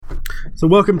So,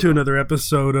 welcome to another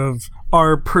episode of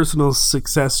our personal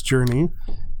success journey.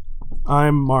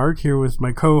 I'm Mark here with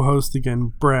my co-host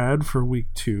again, Brad, for week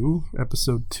 2,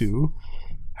 episode 2.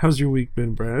 How's your week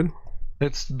been, Brad?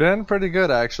 It's been pretty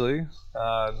good, actually.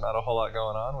 Not a whole lot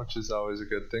going on, which is always a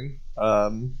good thing.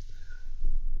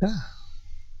 Yeah,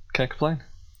 can't complain.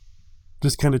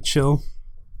 Just kind of chill.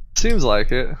 Seems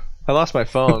like it. I lost my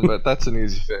phone, but that's an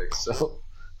easy fix. So,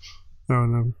 Oh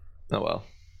no. oh well,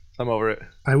 I'm over it.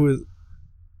 I was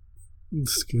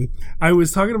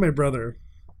talking to my brother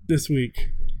this week,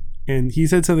 and he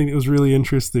said something that was really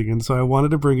interesting, and so I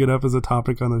wanted to bring it up as a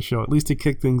topic on the show, at least to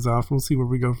kick things off. We'll see where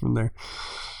we go from there.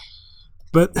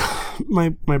 But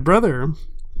my brother,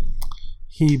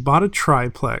 he bought a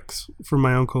triplex for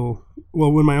my uncle.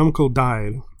 Well, when my uncle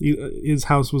died, his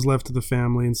house was left to the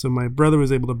family, and so my brother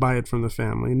was able to buy it from the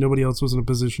family, and nobody else was in a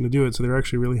position to do it, so they were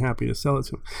actually really happy to sell it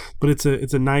to him. But it's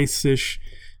a nice-ish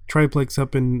triplex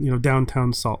up in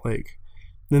downtown Salt Lake.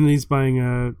 Then he's buying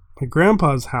my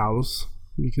grandpa's house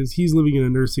because he's living in a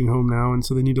nursing home now, and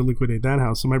so they need to liquidate that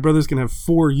house. So my brother's gonna have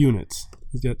 4 units.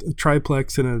 He's got a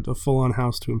triplex and a full-on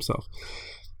house to himself.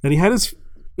 And he had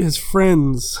his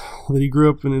friends that he grew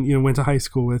up and went to high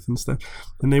school with and stuff,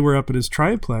 and they were up at his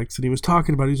triplex, and he was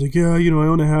talking about it. He's like, yeah, I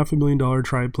own a $500,000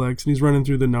 triplex, and he's running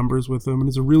through the numbers with them, and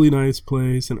it's a really nice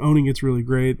place, and owning it's really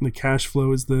great, and the cash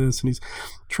flow is this, and he's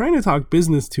trying to talk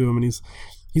business to him, and he's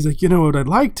like, what I'd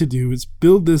like to do is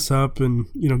build this up and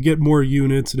get more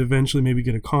units and eventually maybe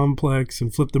get a complex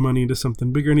and flip the money into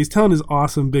something bigger. And he's telling his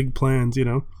awesome big plans,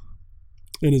 and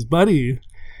his buddy,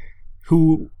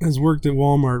 who has worked at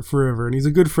Walmart forever, and he's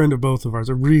a good friend of both of ours.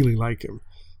 I really like him.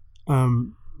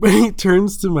 But he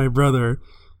turns to my brother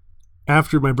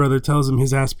after my brother tells him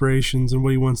his aspirations and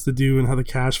what he wants to do and how the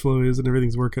cash flow is and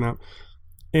everything's working out.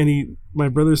 And my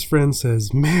brother's friend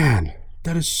says, man,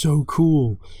 that is so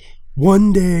cool.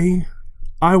 One day,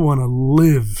 I want to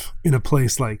live in a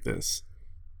place like this.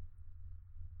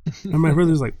 And my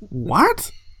brother's like,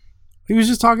 what? He was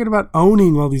just talking about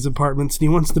owning all these apartments, and he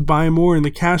wants to buy more, and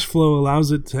the cash flow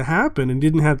allows it to happen, and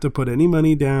didn't have to put any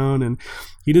money down, and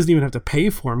he doesn't even have to pay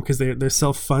for them because they're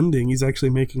self-funding. He's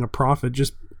actually making a profit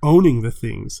just owning the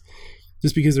things,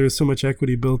 just because there was so much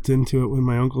equity built into it when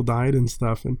my uncle died and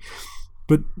stuff.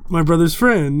 But my brother's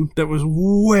friend, that was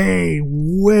way,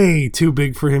 way too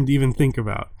big for him to even think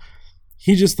about.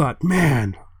 He just thought,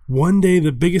 man, one day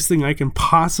the biggest thing I can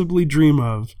possibly dream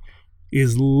of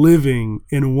is living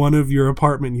in one of your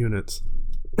apartment units.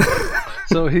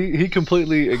 So he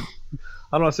completely, I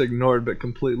don't want to say ignored, but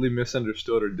completely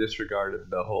misunderstood or disregarded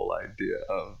the whole idea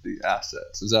of the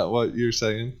assets. Is that what you're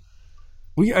saying?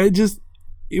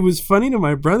 It was funny to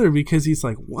my brother because he's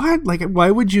like, what? Like,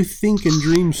 why would you think and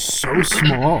dream so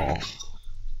small?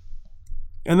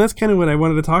 And that's kind of what I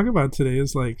wanted to talk about today,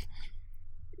 is like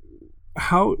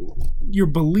how your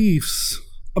beliefs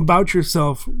about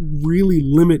yourself really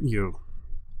limit you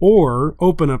or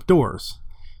open up doors.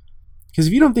 Because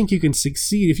if you don't think you can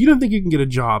succeed, if you don't think you can get a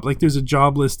job, like there's a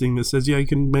job listing that says, yeah, you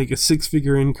can make a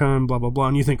 6-figure income, blah, blah, blah,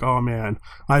 and you think, oh man,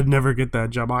 I'd never get that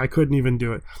job. I couldn't even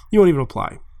do it. You won't even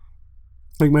apply.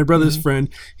 Like my brother's friend,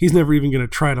 he's never even going to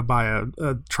try to buy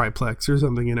a triplex or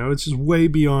something, It's just way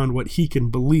beyond what he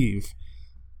can believe.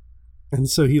 And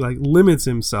so he limits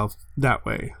himself that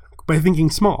way by thinking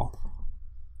small.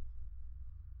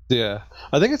 Yeah.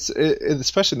 I think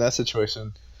especially in that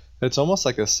situation, it's almost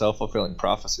like a self-fulfilling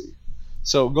prophecy.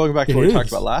 So going back to what we talked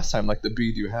about last time, like the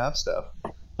be do have stuff,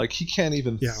 like he can't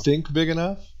even think big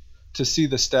enough to see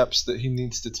the steps that he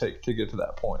needs to take to get to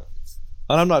that point.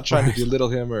 And I'm not trying to belittle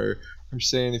him or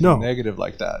say anything negative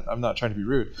like that. I'm not trying to be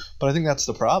rude. But I think that's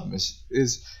the problem is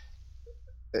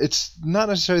it's not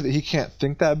necessarily that he can't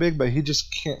think that big, but he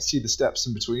just can't see the steps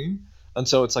in between. And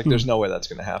so it's like there's no way that's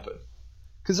going to happen.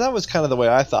 Because that was kind of the way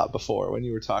I thought before when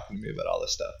you were talking to me about all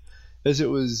this stuff. Is it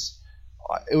was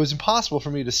impossible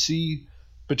for me to see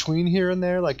between here and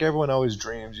there. Like everyone always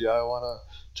dreams, I want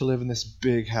to live in this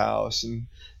big house and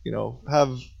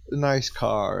have a nice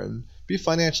car and be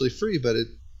financially free, but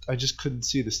I just couldn't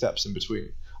see the steps in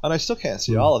between. And I still can't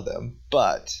see all of them,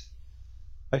 but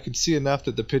I can see enough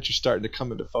that the picture's starting to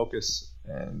come into focus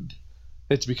and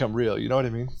it's become real. You know what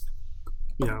I mean?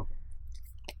 Yeah.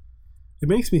 It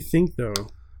makes me think, though,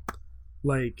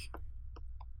 like,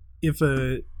 if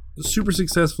a super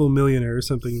successful millionaire or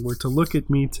something were to look at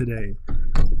me today,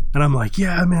 and I'm like,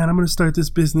 yeah, man, I'm going to start this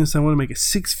business. I want to make a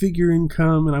 6-figure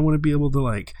income, and I want to be able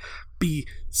to, be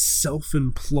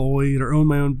self-employed or own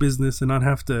my own business and not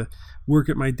have to work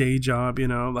at my day job,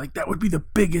 that would be the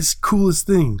biggest, coolest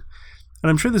thing. And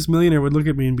I'm sure this millionaire would look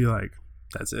at me and be like,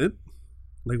 that's it?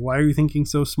 Like, why are you thinking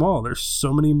so small? There's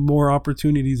so many more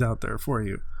opportunities out there for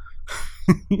you.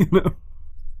 You know?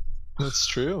 That's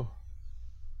true.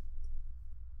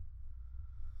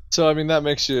 So, I mean, that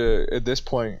makes you, at this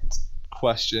point,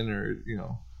 question or,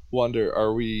 wonder,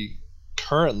 are we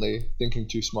currently thinking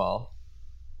too small?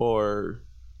 Or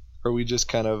are we just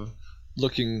kind of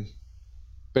looking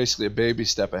basically a baby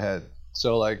step ahead?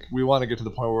 So, like, we want to get to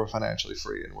the point where we're financially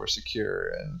free and we're secure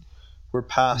and we're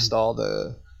past all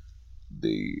the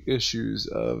issues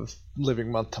of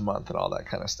living month to month and all that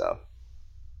kind of stuff.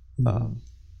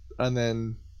 And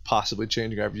then possibly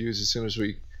changing our views as soon as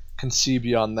we can see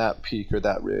beyond that peak or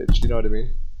that ridge. You know what I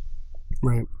mean?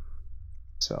 Right.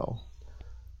 So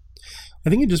I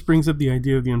think it just brings up the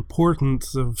idea of the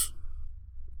importance of,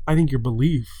 I think, your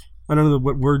belief. I don't know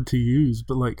what word to use,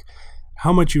 but like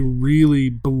how much you really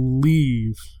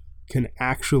believe can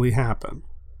actually happen.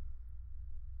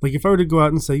 Like if I were to go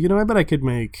out and say, I bet I could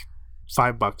make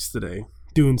 $5 today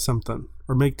doing something,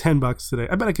 or make $10 today,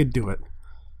 I bet I could do it.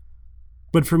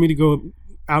 But for me to go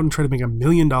out and try to make $1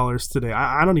 million today,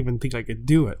 I don't even think I could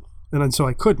do it. And so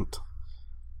I couldn't.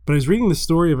 But I was reading the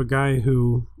story of a guy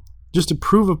who, just to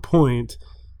prove a point,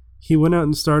 he went out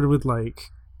and started with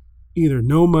like either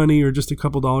no money or just a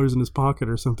couple dollars in his pocket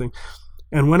or something,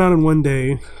 and went out in one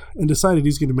day and decided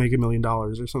he's going to make $1 million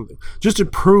or something, just to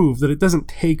prove that it doesn't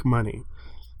take money.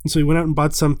 And so he went out and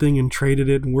bought something and traded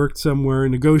it and worked somewhere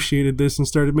and negotiated this and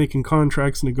started making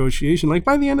contracts and negotiation. Like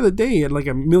by the end of the day, he had like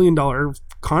 $1 million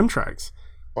contracts.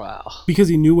 Wow. Because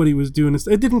he knew what he was doing.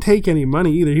 It didn't take any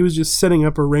money either. He was just setting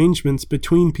up arrangements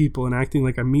between people and acting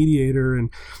like a mediator and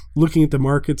looking at the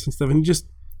markets and stuff. And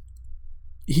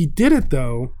he did it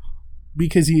though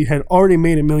because he had already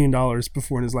made $1 million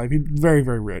before in his life. He's very,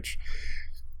 very rich.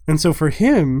 And so for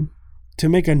him to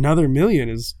make another $1 million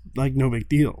is like no big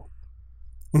deal.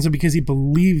 And so because he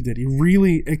believed it, he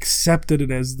really accepted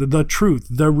it as the truth,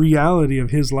 the reality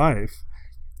of his life,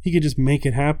 he could just make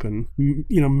it happen,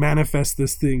 manifest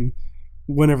this thing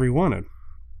whenever he wanted.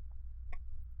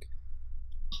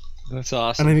 That's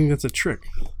awesome. And I think that's a trick.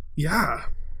 Yeah.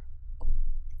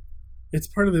 It's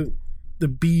part of the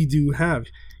be, do, have.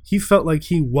 He felt like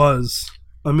he was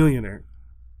a millionaire.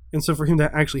 And so for him to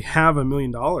actually have $1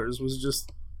 million was just,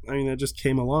 that just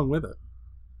came along with it.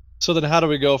 So then how do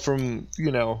we go from,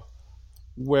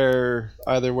 where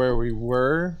we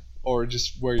were or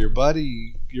just where your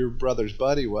brother's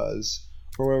buddy was,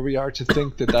 or where we are to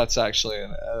think that that's actually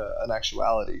an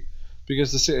actuality? Because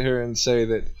to sit here and say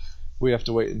that we have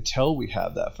to wait until we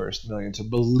have that first $1 million to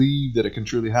believe that it can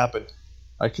truly happen,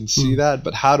 I can see that,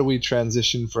 but how do we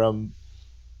transition from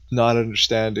not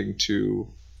understanding to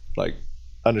like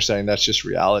understanding that's just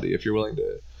reality if you're willing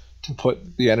to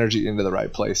put the energy into the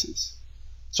right places?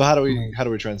 So how do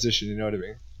we transition? You know what I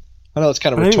mean? I know it's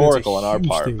kind of rhetorical on our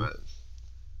part, thing. But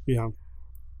yeah.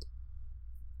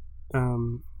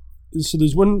 So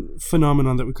there's one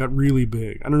phenomenon that got really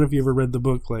big. I don't know if you ever read the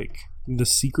book like The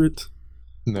Secret.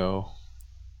 No.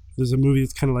 There's a movie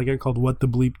that's kind of like it called What the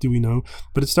Bleep Do We Know?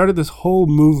 But it started this whole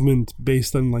movement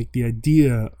based on like the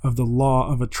idea of the law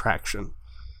of attraction.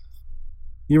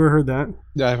 You ever heard that?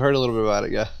 Yeah, I've heard a little bit about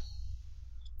it. Yeah.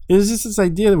 It's just this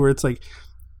idea where it's like,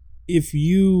 if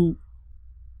you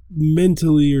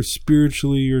mentally or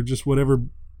spiritually or just whatever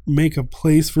make a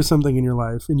place for something in your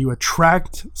life and you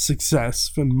attract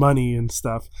success and money and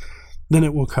stuff, then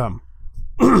it will come.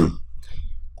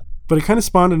 But it kind of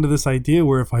spawned into this idea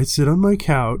where if I sit on my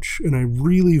couch and I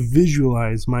really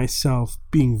visualize myself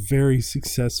being very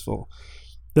successful,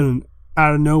 then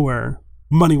out of nowhere,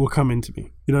 money will come into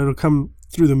me. It'll come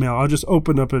through the mail. I'll just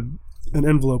open up an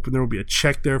envelope and there will be a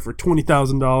check there for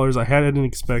 $20,000 I hadn't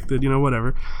expected,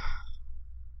 whatever.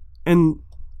 And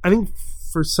I think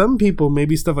for some people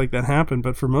maybe stuff like that happened,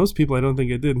 but for most people I don't think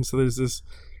it did. And so there's this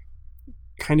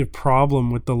kind of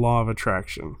problem with the law of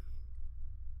attraction.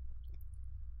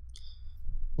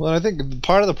 Well, I think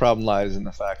part of the problem lies in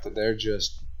the fact that they're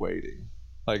just waiting.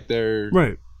 Like they're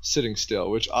sitting still,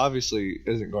 which obviously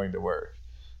isn't going to work.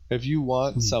 If you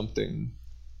want something,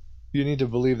 you need to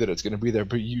believe that it's going to be there,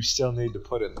 but you still need to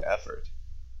put in the effort.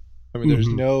 I mean, there's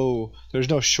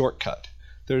no shortcut.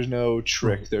 There's no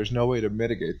trick. There's no way to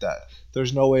mitigate that.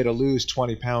 There's no way to lose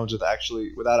 20 pounds without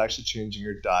actually changing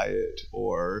your diet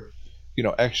or,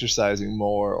 exercising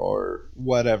more or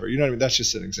whatever. You know what I mean? That's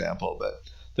just an example, but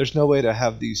there's no way to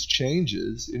have these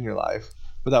changes in your life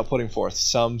without putting forth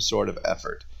some sort of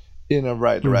effort in a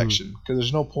right direction, because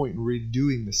there's no point in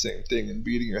redoing the same thing and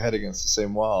beating your head against the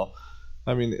same wall.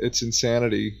 I mean, it's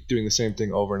insanity doing the same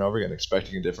thing over and over again,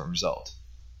 expecting a different result.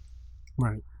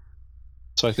 Right.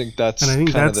 So I think that's kind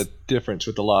of the difference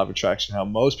with the law of attraction, how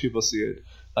most people see it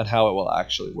and how it will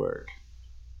actually work.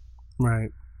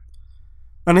 Right.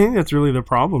 And I think that's really the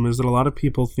problem, is that a lot of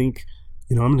people think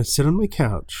I'm going to sit on my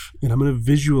couch and I'm going to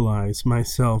visualize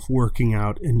myself working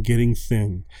out and getting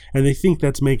thin. And they think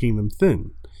that's making them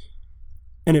thin.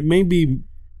 And it may be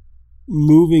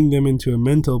moving them into a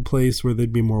mental place where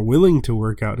they'd be more willing to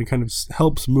work out. It kind of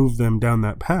helps move them down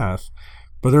that path,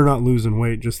 but they're not losing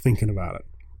weight just thinking about it.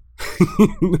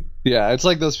 Yeah, it's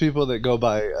like those people that go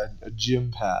buy a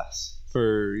gym pass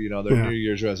for their New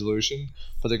Year's resolution,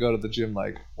 but they go to the gym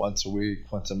like once a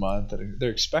week, once a month, and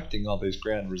they're expecting all these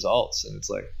grand results, and it's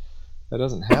like that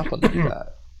doesn't happen like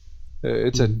that.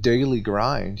 It's a daily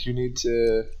grind. You need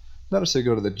to not necessarily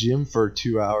go to the gym for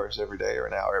 2 hours every day or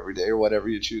an hour every day or whatever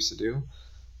you choose to do,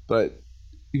 but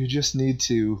you just need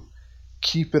to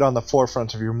keep it on the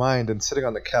forefront of your mind. And sitting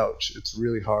on the couch, it's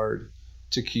really hard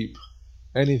to keep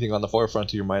anything on the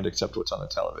forefront of your mind except what's on the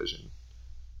television.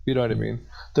 You know what I mean?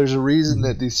 There's a reason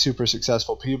that these super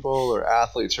successful people or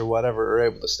athletes or whatever are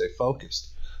able to stay focused.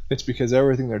 It's because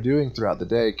everything they're doing throughout the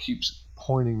day keeps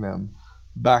pointing them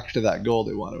back to that goal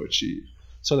they want to achieve.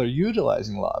 So they're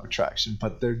utilizing the law of attraction,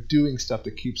 but they're doing stuff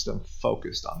that keeps them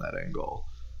focused on that end goal.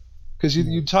 Because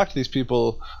you talk to these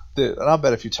people, and I'll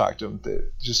bet if you talk to them,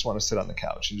 that just want to sit on the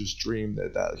couch and just dream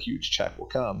that huge check will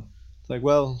come. It's like,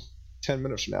 well, 10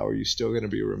 minutes from now, are you still going to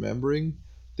be remembering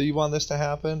that you want this to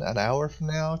happen? An hour from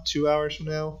now? 2 hours from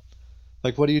now?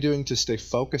 Like, what are you doing to stay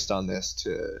focused on this,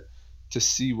 to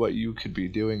see what you could be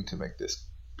doing to make this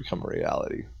become a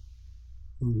reality?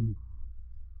 Mm-hmm.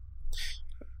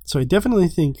 So I definitely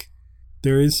think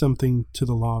there is something to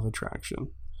the law of attraction.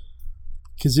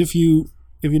 Because if you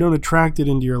don't attract it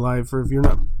into your life, or if you're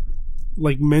not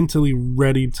like mentally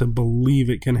ready to believe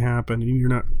it can happen, and you're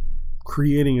not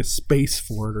creating a space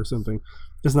for it or something,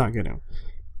 it's not going to.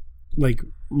 Like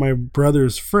my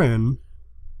brother's friend,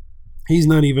 he's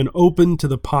not even open to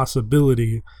the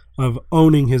possibility of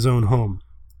owning his own home.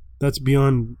 That's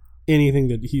beyond anything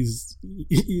that he's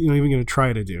even going to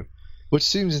try to do. Which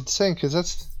seems insane, because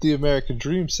that's the American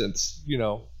dream since,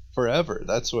 forever.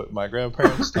 That's what my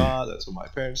grandparents taught. That's what my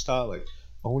parents taught. Like,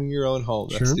 owning your own home.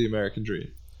 That's the American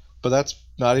dream. But that's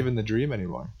not even the dream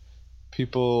anymore.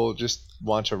 People just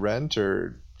want to rent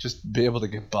or just be able to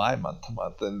get by month to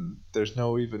month. And there's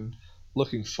no even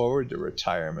looking forward to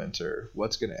retirement or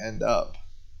what's going to end up.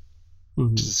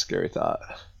 Which is a scary thought.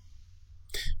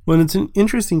 Well, it's an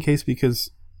interesting case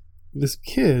because this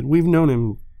kid, we've known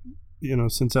him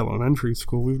since elementary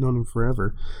school. We've known him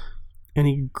forever. And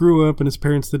he grew up and his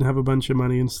parents didn't have a bunch of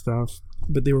money and stuff,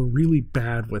 but they were really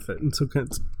bad with it. And so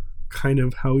that's kind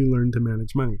of how he learned to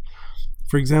manage money.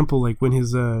 For example, like when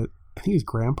I think his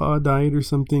grandpa died or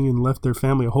something and left their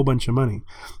family a whole bunch of money.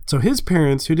 So his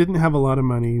parents, who didn't have a lot of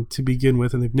money to begin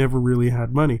with, and they've never really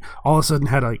had money, all of a sudden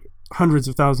had like hundreds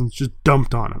of thousands just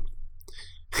dumped on him.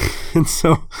 And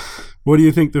so what do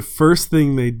you think the first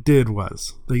thing they did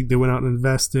was? They went out and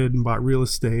invested and bought real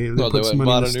estate. They went and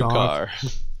bought a new car.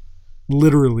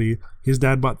 Literally, his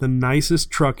dad bought the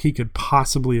nicest truck he could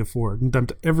possibly afford and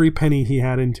dumped every penny he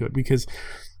had into it because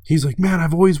he's like, man,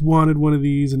 I've always wanted one of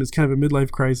these, and it's kind of a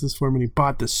midlife crisis for him. And he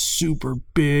bought this super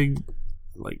big,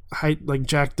 like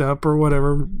jacked up or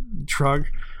whatever truck.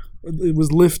 It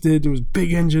was lifted. It was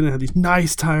big engine. It had these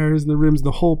nice tires and the rims,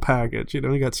 the whole package.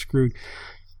 He got screwed.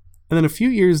 And then a few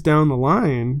years down the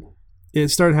line, it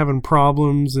started having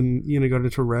problems and, got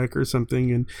into a wreck or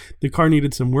something. And the car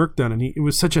needed some work done. And it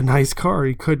was such a nice car,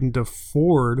 he couldn't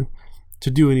afford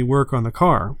to do any work on the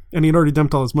car. And he'd already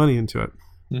dumped all his money into it.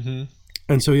 Mm-hmm.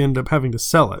 And so he ended up having to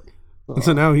sell it. Oh. And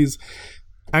so now he's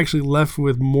actually left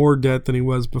with more debt than he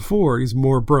was before. He's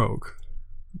more broke,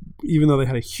 even though they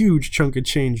had a huge chunk of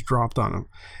change dropped on him.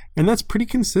 And that's pretty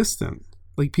consistent.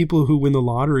 Like people who win the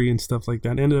lottery and stuff like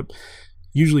that ended up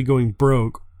usually going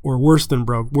broke, or worse than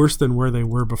where they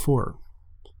were before,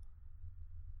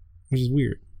 which is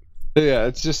weird. Yeah,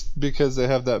 it's just because they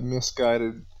have that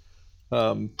misguided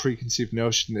preconceived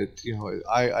notion that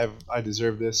I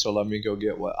deserve this, so let me go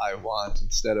get what I want,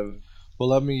 instead of, well,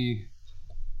 let me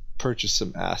purchase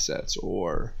some assets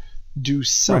or do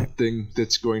something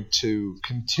that's going to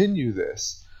continue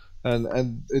this.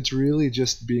 And it's really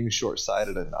just being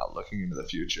short-sighted and not looking into the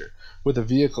future. With a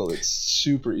vehicle, it's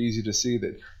super easy to see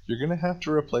that you're going to have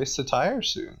to replace the tires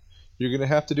soon. You're going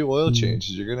to have to do oil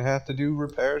changes. You're going to have to do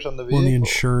repairs on the vehicle. Well, the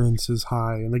insurance is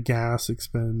high and the gas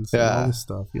expense and all this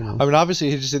stuff. I mean, obviously,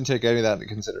 he just didn't take any of that into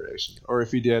consideration. Or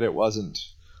if he did, it wasn't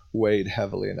weighed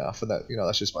heavily enough. And that,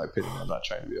 that's just my opinion. I'm not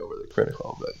trying to be overly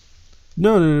critical, but...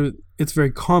 No. It's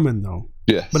very common, though.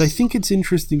 Yes. But I think it's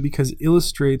interesting because it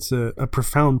illustrates a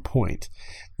profound point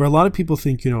where a lot of people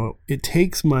think, it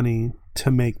takes money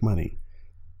to make money.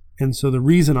 And so the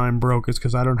reason I'm broke is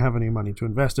because I don't have any money to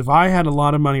invest. If I had a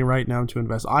lot of money right now to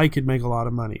invest, I could make a lot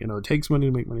of money. It takes money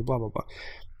to make money, blah, blah, blah.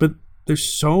 But there's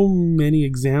so many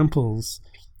examples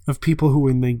of people who,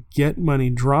 when they get money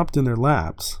dropped in their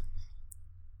laps,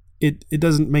 it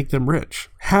doesn't make them rich.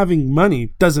 Having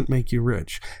money doesn't make you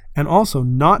rich. And also,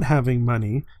 not having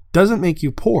money doesn't make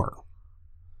you poor.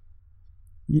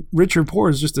 Rich or poor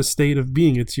is just a state of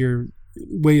being. It's your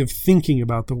way of thinking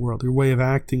about the world, your way of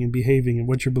acting and behaving, and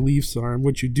what your beliefs are and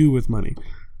what you do with money.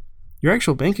 Your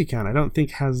actual bank account, I don't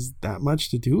think, has that much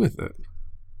to do with it.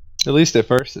 At least at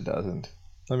first it doesn't.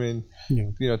 I mean,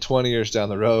 20 years down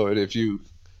the road, if you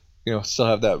still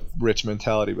have that rich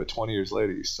mentality, but 20 years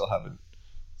later you still haven't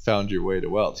found your way to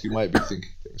wealth, you might be thinking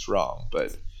things wrong,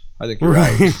 but I think you're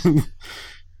right.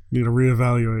 Need to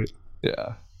reevaluate.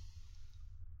 Yeah.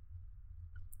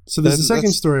 So there's a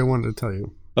second story I wanted to tell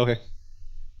you. Okay.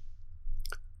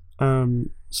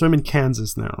 So I'm in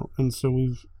Kansas now, and so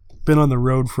we've been on the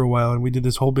road for a while, and we did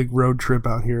this whole big road trip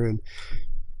out here, and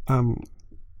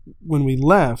when we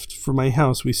left for my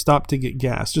house, we stopped to get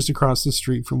gas just across the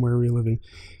street from where we were living,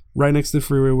 right next to the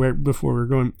freeway before we were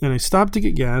going. And I stopped to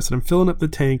get gas, and I'm filling up the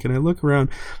tank, and I look around,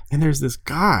 and there's this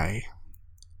guy,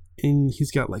 and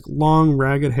he's got like long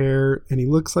ragged hair, and he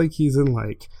looks like he's in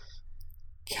like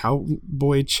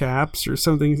cowboy chaps or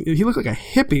something. He looked like a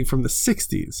hippie from the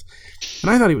 60s,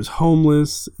 and I thought he was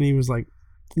homeless, and he was like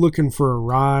looking for a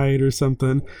ride or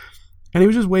something. And he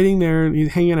was just waiting there, and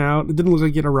he's hanging out. It didn't look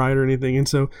like he had a ride or anything. And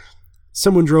so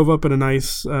someone drove up in a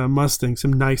nice Mustang,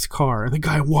 some nice car. And the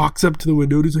guy walks up to the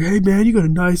window, and he's like, "Hey, man, you got a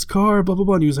nice car," blah, blah,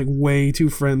 blah. And he was like way too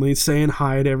friendly, saying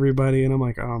hi to everybody. And I'm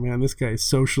like, oh, man, this guy is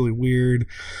socially weird.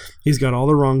 He's got all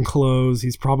the wrong clothes.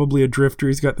 He's probably a drifter.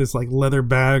 He's got this like leather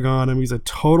bag on him. He's a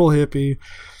total hippie.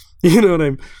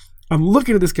 And I'm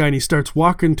looking at this guy, and he starts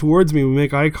walking towards me. We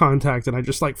make eye contact, and I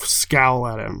just like scowl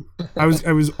at him. I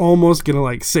was almost gonna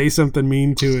like say something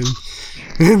mean to him,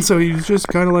 and so he just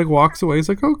kind of like walks away. He's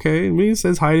like, okay, and when he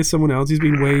says hi to someone else, he's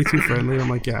being way too friendly. I'm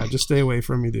like, yeah, just stay away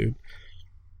from me, dude.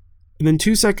 And then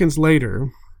 2 seconds later,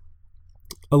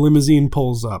 a limousine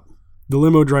pulls up. The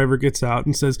limo driver gets out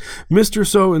and says, "Mr.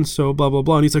 So-and-so, blah, blah,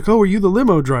 blah." And he's like, "Oh, are you the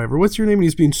limo driver? What's your name?" And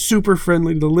he's being super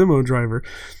friendly to the limo driver.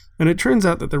 And it turns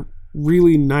out that the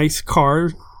really nice car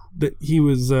that he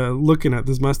was looking at,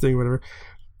 this Mustang or whatever,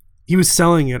 he was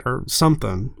selling it or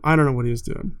something. I don't know what he was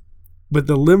doing. But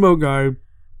the limo guy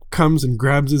comes and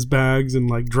grabs his bags and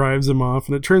like drives him off.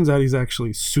 And it turns out he's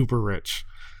actually super rich.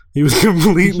 He was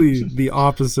completely the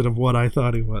opposite of what I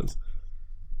thought he was.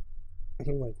 And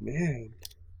I'm like, man,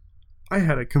 I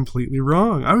had it completely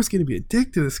wrong. I was going to be a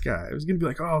dick to this guy. I was going to be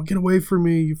like, "Oh, get away from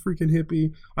me, you freaking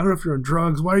hippie. I don't know if you're on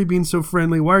drugs. Why are you being so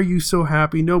friendly? Why are you so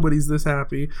happy? Nobody's this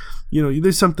happy.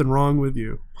 There's something wrong with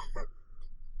you."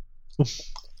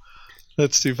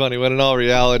 That's too funny. When in all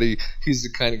reality, he's the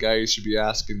kind of guy you should be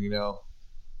asking,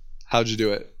 how'd you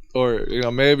do it? Or,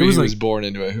 maybe he was born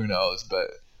into it. Who knows? But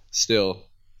still.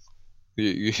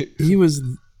 He was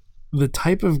the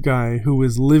type of guy who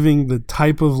was living the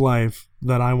type of life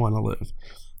that I want to live.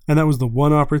 And that was the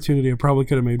one opportunity I probably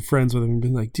could have made friends with him and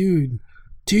been like, "Dude,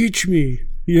 teach me,"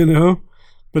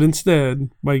 But instead,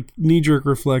 my knee-jerk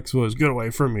reflex was, "Get away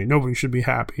from me. Nobody should be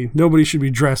happy. Nobody should be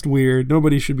dressed weird.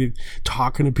 Nobody should be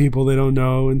talking to people they don't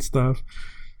know and stuff."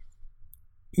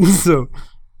 So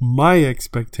my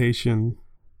expectation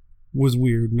was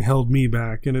weird and held me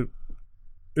back. And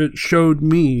it showed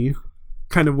me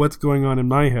kind of what's going on in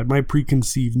my head, my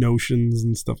preconceived notions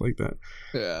and stuff like that.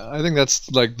 Yeah, I think that's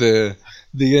like the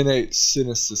innate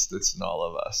cynicism that's in all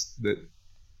of us that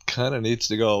kind of needs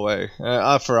to go away.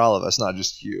 For all of us, not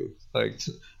just you. Like,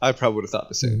 I probably would have thought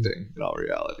the same thing in all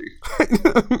reality.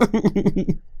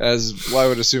 As I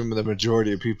would assume the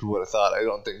majority of people would have thought. I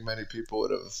don't think many people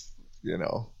would have,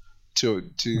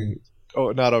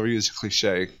 not overuse a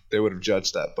cliche, they would have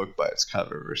judged that book by its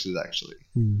cover versus actually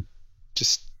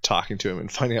just talking to him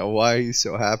and finding out why he's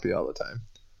so happy all the time.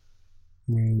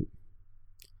 Right.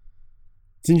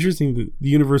 It's interesting that the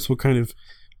universe will kind of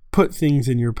put things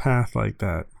in your path like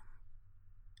that,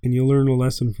 and you'll learn a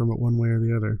lesson from it one way or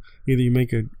the other. Either you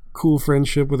make a cool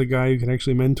friendship with a guy who can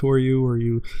actually mentor you, or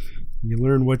you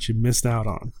learn what you missed out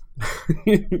on.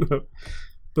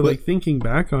 But like, thinking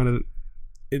back on it,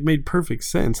 it made perfect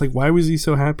sense. Like, why was he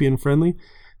so happy and friendly?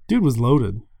 Dude was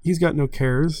loaded. He's got no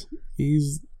cares.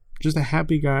 He's just a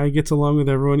happy guy, gets along with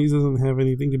everyone. He doesn't have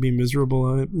anything to be miserable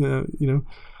on it,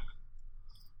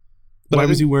 But why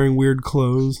was he wearing weird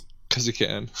clothes? Because he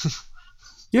can.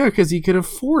 Yeah, because he could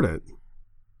afford it.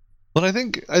 But I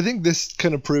think this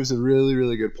kind of proves a really,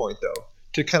 really good point, though,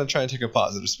 to kind of try and take a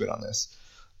positive spin on this.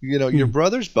 Your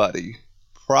brother's buddy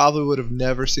probably would have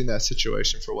never seen that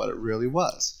situation for what it really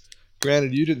was.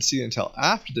 Granted, you didn't see it until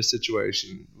after the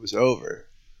situation was over,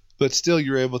 but still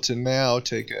you're able to now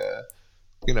take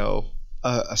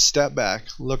a step back,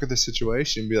 look at the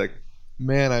situation, and be like,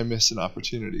 man, I missed an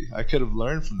opportunity. I could have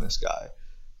learned from this guy.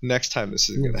 Next time this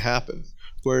isn't going to happen.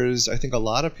 Whereas I think a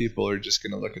lot of people are just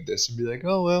going to look at this and be like,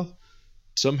 oh, well,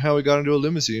 somehow we got into a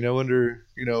limousine. I wonder,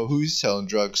 who he's selling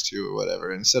drugs to or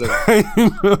whatever. Instead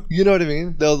of, you know what I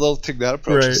mean? They'll take that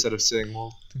approach instead of saying,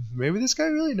 well, maybe this guy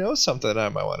really knows something I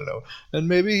might want to know. And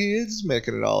maybe he is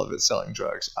making it all of it selling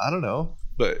drugs. I don't know.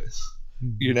 But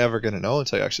you're never going to know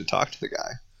until you actually talk to the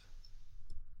guy.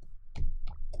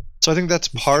 So I think that's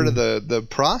part of the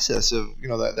process of,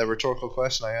 that rhetorical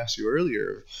question I asked you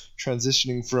earlier,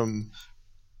 transitioning from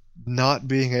not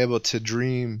being able to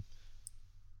dream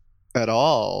at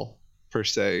all, per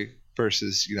se,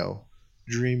 versus,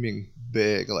 dreaming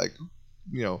big, like,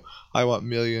 I want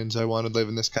millions, I want to live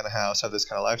in this kind of house, have this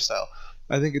kind of lifestyle.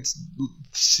 I think it's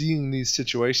seeing these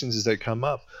situations as they come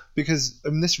up, because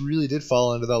this really did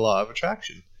fall under the law of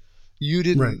attraction. You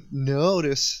didn't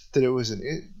notice that it was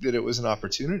an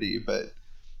opportunity, but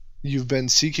you've been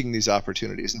seeking these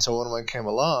opportunities. And so when one came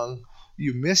along,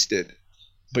 you missed it,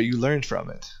 but you learned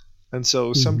from it. And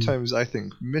so sometimes I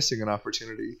think missing an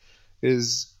opportunity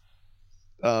is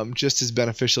just as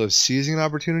beneficial as seizing an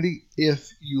opportunity if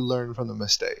you learn from the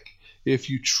mistake.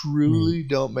 If you truly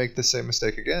don't make the same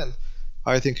mistake again,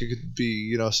 I think it could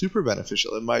be, super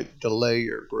beneficial. It might delay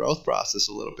your growth process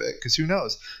a little bit, because who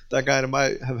knows? That guy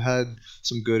might have had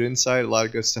some good insight, a lot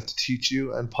of good stuff to teach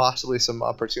you, and possibly some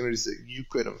opportunities that you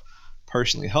could have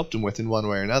personally helped him with in one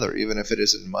way or another, even if it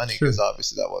isn't money, because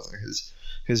obviously that wasn't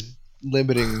his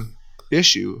limiting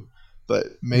issue. But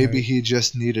maybe he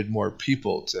just needed more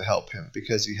people to help him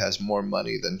because he has more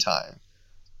money than time.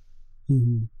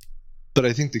 But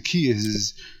I think the key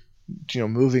is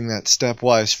moving that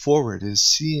stepwise forward is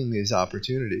seeing these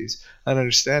opportunities and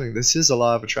understanding this is a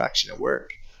law of attraction at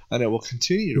work, and it will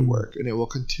continue to work, and it will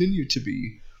continue to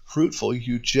be fruitful.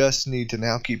 You just need to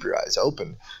now keep your eyes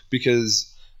open,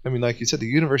 because, like you said, the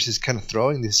universe is kind of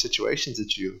throwing these situations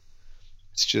at you.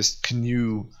 It's just, can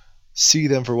you see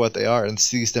them for what they are and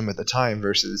seize them at the time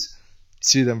versus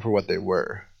see them for what they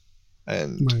were,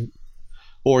 and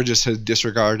or just have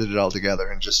disregarded it altogether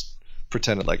and just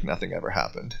pretended like nothing ever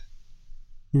happened.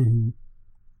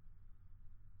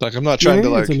 Like, I'm not trying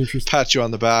to pat you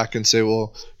on the back and say,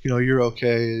 well, you're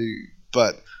okay,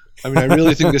 but I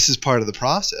really think this is part of the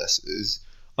process, is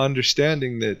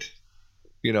understanding that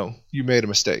you made a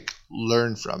mistake,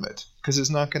 learn from it, because it's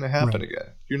not going to happen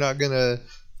again.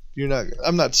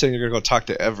 I'm not saying you're going to go talk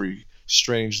to every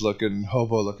strange looking,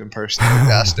 hobo looking person at a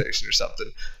gas station or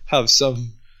something. Have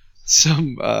some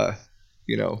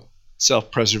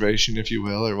self-preservation, if you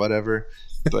will, or whatever.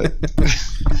 But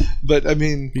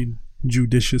be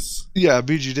judicious. Yeah,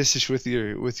 be judicious with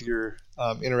your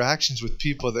interactions with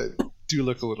people that do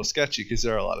look a little sketchy, because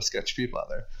there are a lot of sketchy people out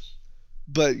there.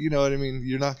 But you know what I mean?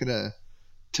 You're not gonna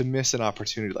to miss an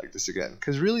opportunity like this again,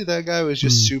 because really that guy was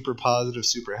just super positive,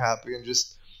 super happy, and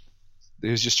he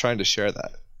was just trying to share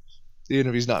that, even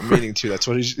if he's not meaning to. That's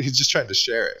what he's just trying to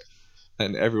share it,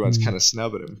 and everyone's kind of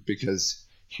snubbing him because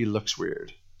he looks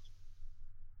weird.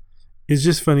 It's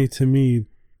just funny to me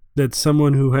that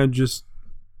someone who had just,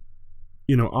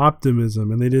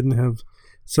 optimism, and they didn't have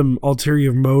some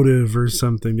ulterior motive or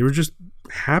something, they were just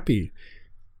happy,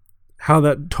 how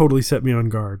that totally set me on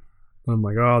guard. I'm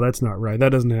like, oh, that's not right. That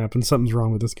doesn't happen. Something's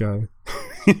wrong with this guy.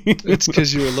 It's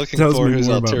because you were looking for his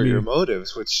ulterior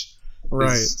motives, which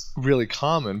is really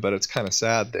common, but it's kind of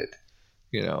sad that,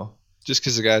 just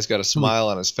because the guy's got a smile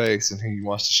on his face and he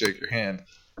wants to shake your hand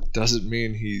doesn't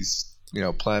mean he's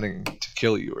planning to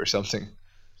kill you or something.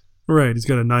 Right, he's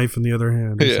got a knife in the other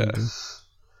hand. Something.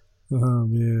 Oh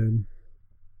man!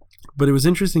 But it was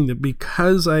interesting that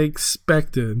because I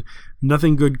expected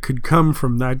nothing good could come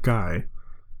from that guy,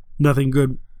 nothing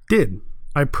good did.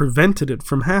 I prevented it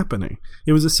from happening.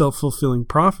 It was a self-fulfilling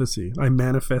prophecy. I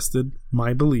manifested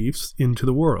my beliefs into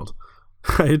the world.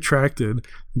 I attracted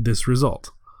this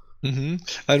result. And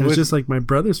it was just like my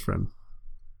brother's friend.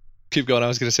 Keep going. I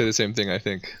was going to say the same thing, I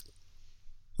think.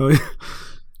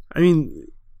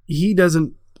 He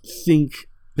doesn't think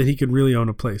that he could really own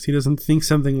a place. He doesn't think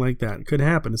something like that could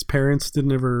happen. His parents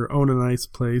didn't ever own a nice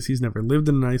place. He's never lived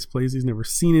in a nice place. He's never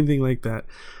seen anything like that.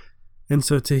 And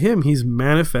so to him, he's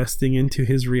manifesting into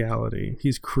his reality.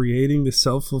 He's creating the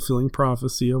self-fulfilling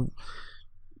prophecy of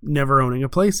never owning a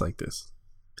place like this.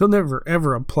 He'll never,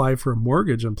 ever apply for a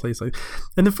mortgage on a place like this.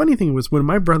 And the funny thing was, when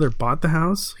my brother bought the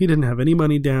house, he didn't have any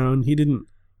money down. He didn't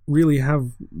really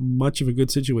have much of a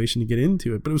good situation to get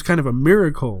into it. But it was kind of a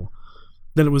miracle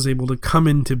that it was able to come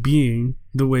into being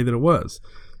the way that it was.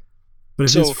 But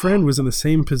if his friend was in the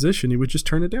same position, he would just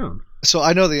turn it down. So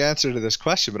I know the answer to this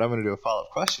question, but I'm going to do a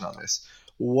follow-up question on this.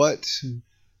 What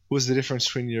was the difference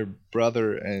between your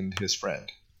brother and his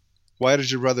friend? Why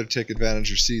did your brother take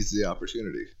advantage or seize the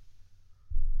opportunity?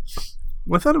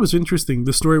 Well, I thought it was interesting.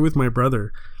 The story with my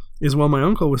brother is while my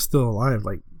uncle was still alive,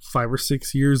 like 5 or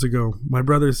 6 years ago, my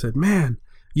brother said, "Man,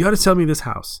 you ought to sell me this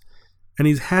house." And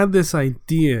he's had this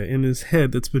idea in his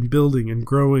head that's been building and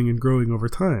growing over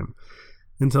time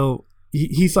until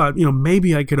he thought,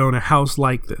 maybe I could own a house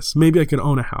like this. Maybe I could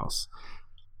own a house.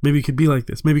 Maybe it could be like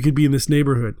this. Maybe it could be in this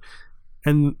neighborhood.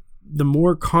 And the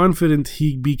more confident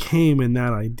he became in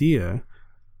that idea,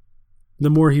 the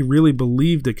more he really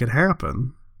believed it could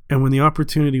happen. And when the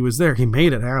opportunity was there, he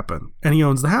made it happen. And he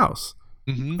owns the house.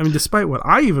 Mm-hmm. I mean, despite what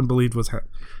I even believed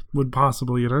would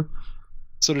possible,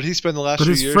 So did he spend the last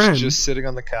few years just sitting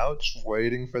on the couch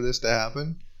waiting for this to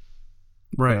happen?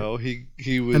 Right.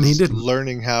 He was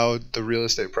learning how the real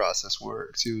estate process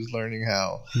works. He was learning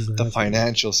how the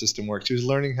financial system works. He was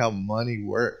learning how money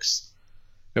works.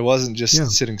 It wasn't just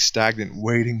sitting stagnant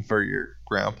waiting for your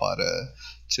grandpa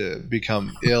to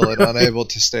become ill and unable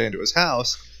to stay into his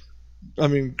house. I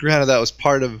mean, granted, that was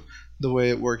part of the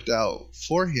way it worked out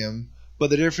for him. But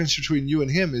the difference between you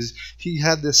and him is he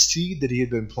had this seed that he had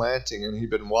been planting and he'd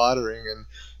been watering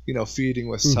and, feeding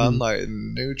with sunlight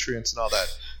and nutrients and all that,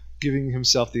 giving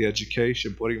himself the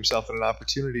education, putting himself in an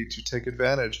opportunity to take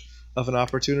advantage of an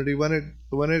opportunity when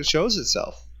it shows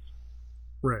itself.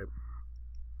 Right.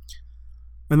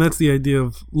 And that's the idea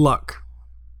of luck.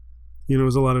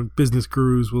 As a lot of business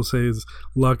gurus will say, is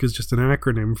luck is just an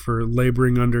acronym for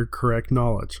laboring under correct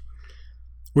knowledge.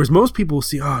 Whereas most people will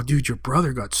see, "Oh, dude, your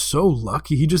brother got so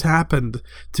lucky. He just happened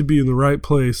to be in the right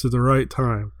place at the right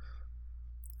time."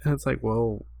 And it's like,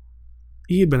 well,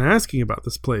 he had been asking about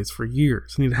this place for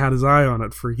years, and he'd had his eye on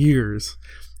it for years.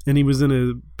 And he was in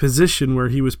a position where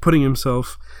he was putting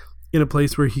himself in a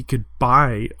place where he could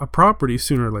buy a property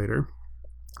sooner or later.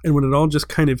 And when it all just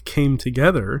kind of came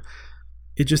together,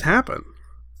 it just happened.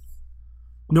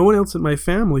 No one else in my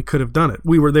family could have done it.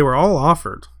 They were all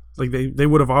offered. Like they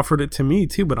would have offered it to me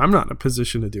too, but I'm not in a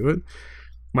position to do it.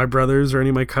 My brothers or any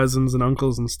of my cousins and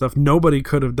uncles and stuff, nobody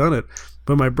could have done it.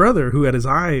 But my brother, who had his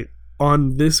eye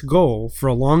on this goal for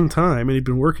a long time and he'd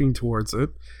been working towards it,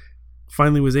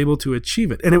 finally was able to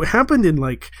achieve it. And it happened in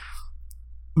like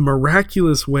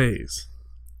miraculous ways.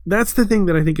 That's the thing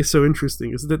that I think is so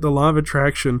interesting, is that the law of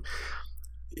attraction,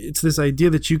 it's this idea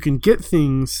that you can get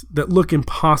things that look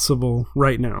impossible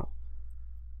right now.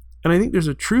 And I think there's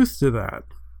a truth to that.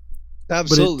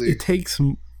 Absolutely. But it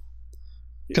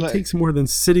takes more than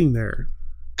sitting there.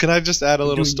 Can I just add a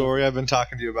little story? I've been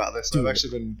talking to you about this. I've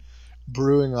actually been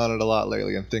brewing on it a lot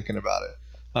lately and thinking about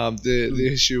it. The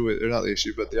issue with, or not the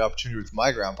issue, but the opportunity with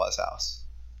my grandpa's house.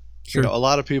 Sure. A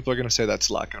lot of people are going to say that's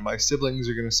luck, and my siblings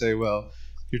are going to say, well,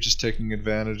 you're just taking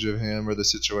advantage of him or the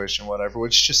situation, whatever,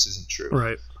 which just isn't true.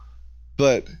 Right.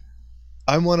 But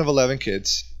I'm one of 11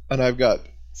 kids, and I've got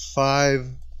 5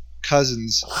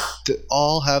 cousins that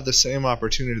all have the same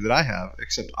opportunity that I have,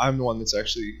 except I'm the one that's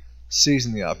actually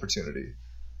seizing the opportunity.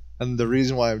 And the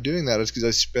reason why I'm doing that is because I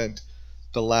spent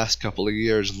the last couple of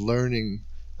years learning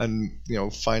and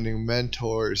finding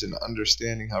mentors and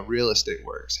understanding how real estate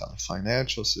works, how the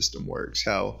financial system works,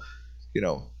 how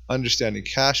understanding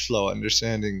cash flow,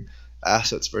 understanding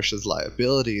assets versus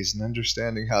liabilities, and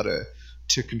understanding how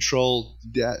to control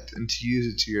debt and to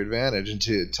use it to your advantage and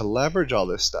to leverage all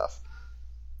this stuff.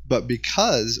 But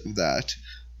because of that,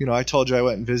 I told you I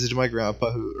went and visited my grandma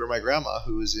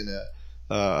who was in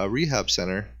a rehab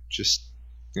center, just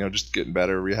getting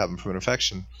better, rehabbing from an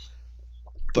infection.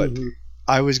 But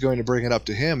I was going to bring it up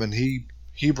to him, and he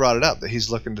brought it up that he's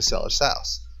looking to sell his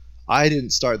house. I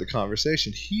didn't start the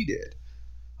conversation; he did.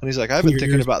 And he's like, I've been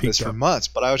thinking about this for months,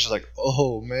 but I was just like,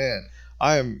 oh man,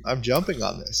 I'm jumping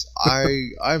on this.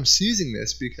 I'm seizing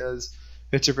this because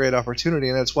it's a great opportunity,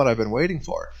 and it's what I've been waiting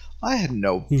for. I had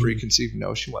no preconceived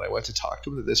notion when I went to talk to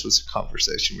him that this was a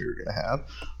conversation we were going to have.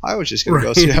 I was just going to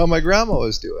go see how my grandma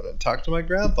was doing and talk to my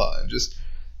grandpa and just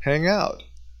hang out.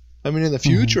 I mean, in the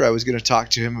future, I was going to talk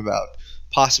to him about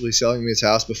possibly selling me his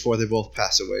house before they both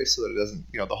pass away so that it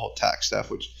doesn't, the whole tax stuff,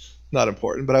 which is not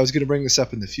important. But I was going to bring this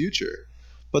up in the future.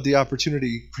 But the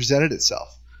opportunity presented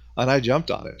itself, and I jumped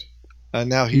on it. And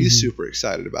now he's super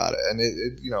excited about it. And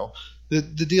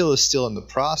the deal is still in the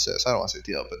process. I don't want to say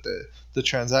deal, but the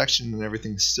transaction and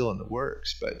everything is still in the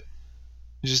works. But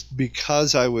just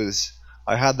because I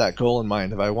had that goal in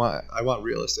mind of I want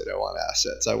real estate, I want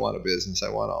assets, I want a business, I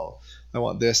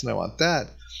want this and I want that.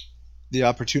 the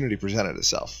opportunity presented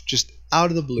itself just out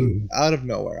of the blue, out of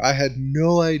nowhere. I had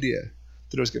no idea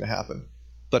that it was going to happen,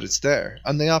 but it's there,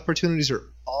 and the opportunities are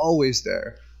always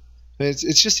there. And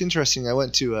it's just interesting. I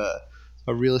went to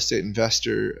a real estate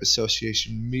investor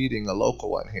association meeting, a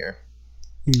local one here,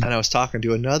 and I was talking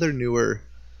to another newer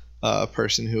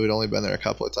person who had only been there a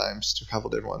couple of times, to a couple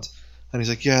of different ones, and he's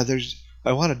like, "Yeah,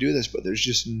 I want to do this, but there's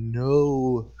just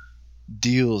no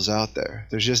deals out there.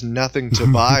 There's just nothing to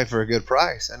buy for a good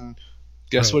price." And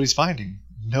guess what he's finding?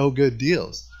 No good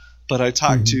deals. But I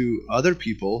talked to other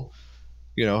people,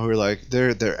 who are like,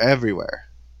 they're everywhere.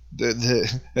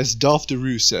 As Dolph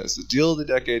DeRue says, the deal of the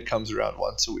decade comes around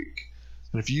once a week.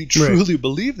 And if you truly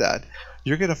believe that,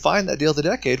 you're going to find that deal of the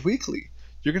decade weekly.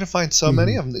 You're going to find so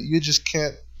many of them that you just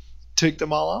can't take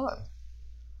them all on.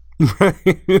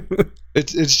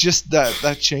 It's just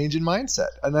that change in mindset,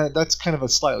 and that's kind of a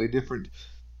slightly different,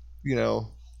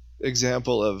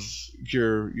 example of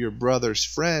your brother's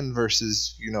friend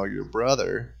versus your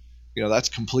brother. That's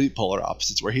complete polar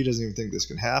opposites, where he doesn't even think this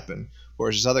can happen,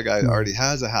 whereas this other guy already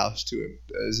has a house to him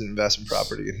as an investment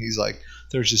property, and he's like,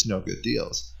 there's just no good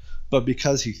deals. But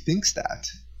because he thinks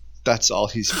that's all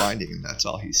he's finding, and that's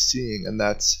all he's seeing, and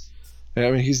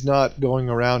he's not going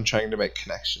around trying to make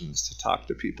connections, to talk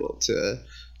to people, to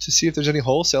see if there's any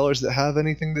wholesalers that have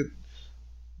anything that.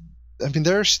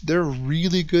 There are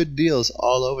really good deals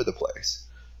all over the place.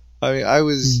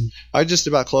 I just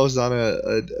about closed on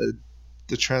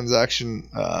the transaction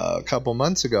a couple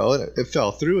months ago, and it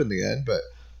fell through in the end. But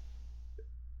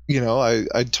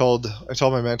I told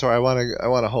my mentor I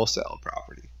want a wholesale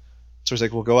property. So he's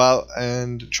like, "Well, go out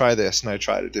and try this," and I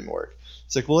tried. It didn't work.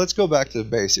 It's like, well, let's go back to the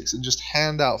basics and just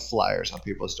hand out flyers on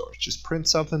people's doors. Just print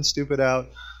something stupid out,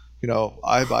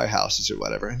 I buy houses or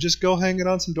whatever, and just go hang it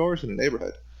on some doors in a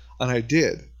neighborhood. And I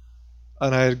did.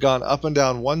 And I had gone up and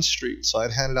down one street, so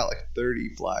I'd handed out like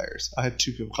 30 flyers. I had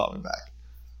 2 people call me back.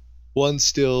 One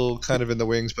still kind of in the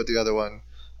wings, but the other one,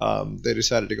 they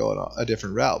decided to go on a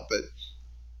different route.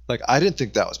 But I didn't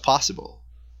think that was possible,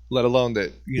 let alone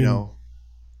that,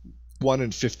 1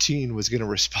 in 15 was going to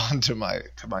respond to my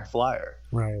flyer.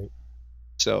 Right.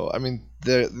 So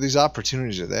these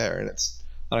opportunities are there, and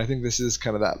I think this is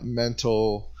kind of that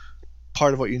mental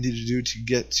part of what you need to do to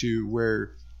get to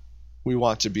where we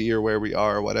want to be, or where we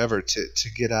are, or whatever, to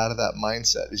get out of that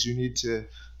mindset. Is you need to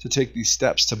take these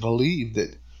steps to believe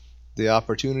that the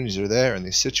opportunities are there and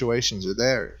these situations are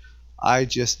there. I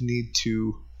just need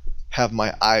to have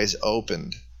my eyes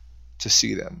opened to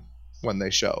see them when they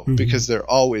show, because they're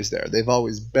always there. They've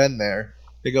always been there.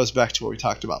 It goes back to what we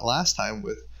talked about last time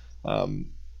with,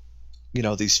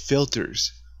 these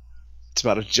filters. It's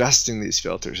about adjusting these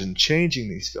filters and changing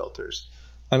these filters.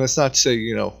 And it's not to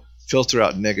say, filter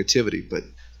out negativity, but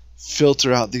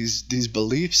filter out these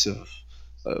beliefs of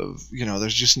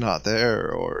there's just not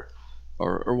there, or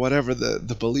whatever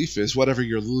the belief is, whatever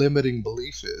your limiting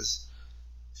belief is,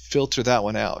 filter that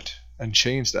one out and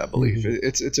change that belief.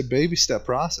 It's a baby step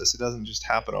process. It doesn't just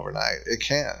happen overnight. It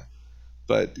can,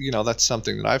 but that's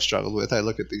something that I've struggled with. I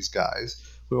look at these guys.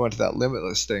 We went to that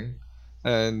Limitless thing,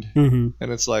 and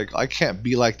it's like, I can't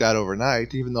be like that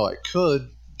overnight, even though I could.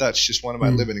 That's just one of my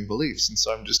limiting beliefs, and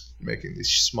so I'm just making these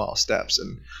small steps,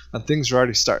 and things are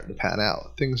already starting to pan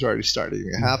out. Things are already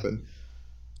starting to happen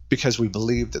because we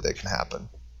believe that they can happen.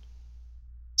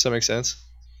 Does that make sense?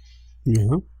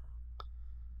 Yeah,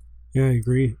 I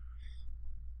agree.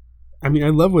 I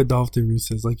love what Dolph DeRue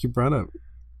says. Like you brought up,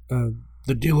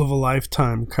 the deal of a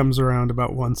lifetime comes around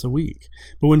about once a week.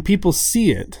 But when people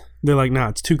see it, they're like, nah,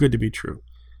 it's too good to be true.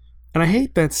 And I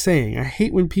hate that saying. I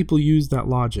hate when people use that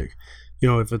logic.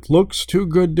 If it looks too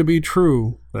good to be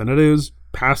true, then it is.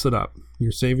 Pass it up.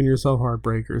 You're saving yourself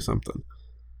heartbreak or something.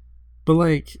 But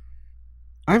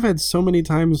I've had so many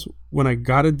times when I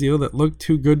got a deal that looked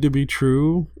too good to be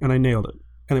true, and I nailed it.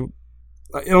 And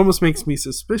it almost makes me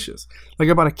suspicious.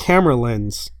 I bought a camera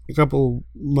lens a couple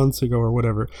months ago or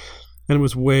whatever, and it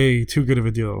was way too good of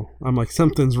a deal. I'm like,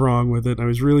 something's wrong with it. I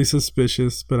was really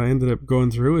suspicious, but I ended up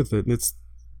going through with it, and it's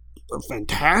a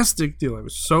fantastic deal. I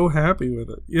was so happy with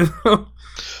it,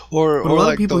 Or a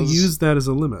lot of people use that as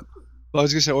a limit. Well, I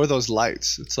was gonna say, or those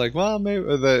lights. It's like, well, maybe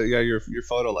your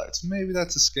photo lights. Maybe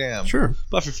that's a scam. Sure,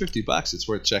 but for $50, it's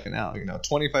worth checking out.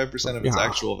 25% of its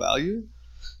actual value.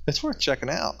 It's worth checking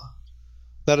out.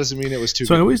 That doesn't mean it was too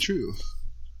good to be true.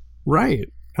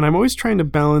 Right, and I'm always trying to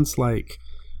balance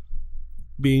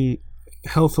being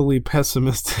healthily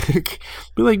pessimistic,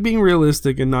 but being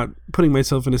realistic and not putting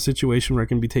myself in a situation where I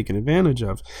can be taken advantage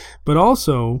of. But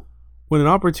also, when an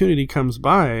opportunity comes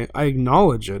by, I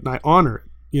acknowledge it and I honor it.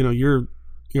 You're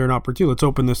an opportunity. Let's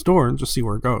open this door and just see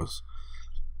where it goes.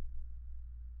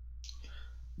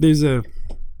 there's a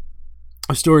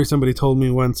story somebody told me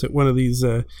once at one of these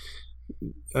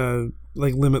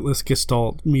like limitless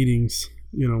Gestalt meetings,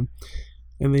 and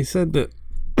they said that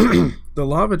the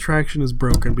law of attraction is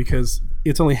broken because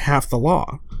it's only half the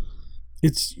law.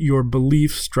 It's your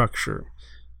belief structure.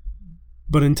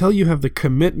 But until you have the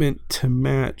commitment to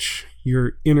match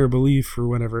your inner belief or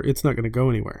whatever, it's not going to go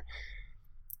anywhere.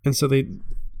 And so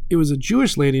it was a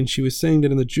Jewish lady, and she was saying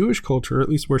that in the Jewish culture, or at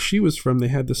least where she was from, they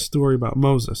had this story about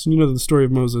Moses. And the story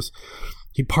of Moses,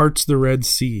 he parts the Red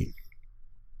Sea.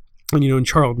 And, and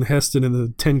Charlton Heston in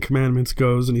the Ten Commandments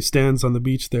goes, and he stands on the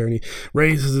beach there, and he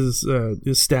raises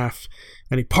his staff,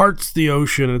 and he parts the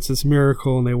ocean, and it's this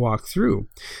miracle, and they walk through.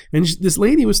 And this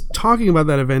lady was talking about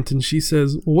that event, and she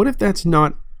says, well, what if that's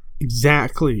not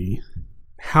exactly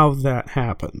how that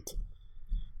happened?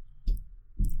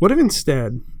 What if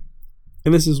instead,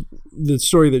 and this is the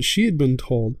story that she had been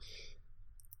told,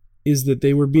 is that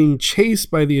they were being chased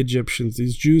by the Egyptians.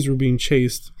 These Jews were being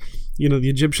chased. The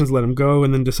Egyptians let them go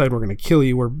and then decide, we're going to kill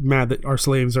you. We're mad that our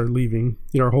slaves are leaving.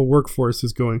 Our whole workforce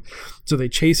is going. So they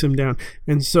chase him down.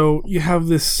 And so you have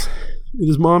this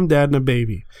mom, dad, and a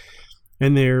baby.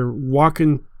 And they're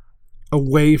walking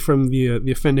away from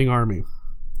the offending army.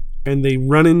 And they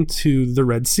run into the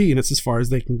Red Sea, and it's as far as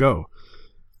they can go.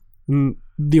 And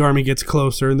the army gets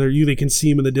closer, and they can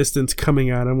see them in the distance coming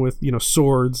at them with,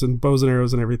 swords and bows and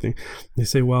arrows and everything. They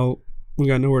say, well, we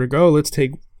got nowhere to go. Let's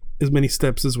take as many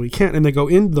steps as we can. And they go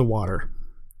into the water,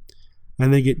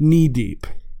 and they get knee deep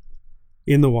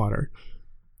in the water,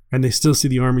 and they still see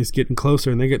the armies getting closer,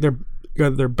 and they get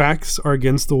their backs are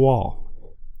against the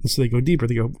wall. And so they go deeper.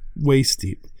 They go waist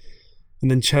deep, and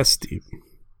then chest deep.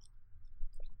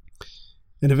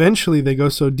 And eventually they go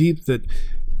so deep that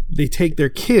they take their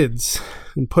kids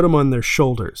and put them on their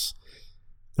shoulders.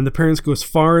 And the parents go as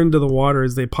far into the water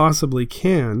as they possibly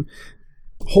can,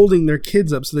 holding their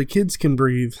kids up so the kids can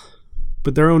breathe,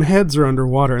 but their own heads are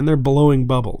underwater, and they're blowing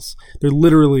bubbles. They're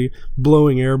literally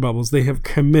blowing air bubbles. They have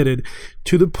committed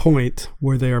to the point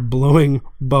where they are blowing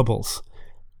bubbles.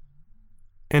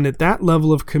 And at that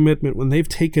level of commitment, when they've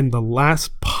taken the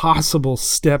last possible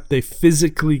step they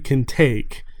physically can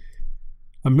take,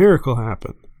 a miracle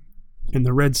happened, and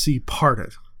the Red Sea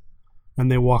parted,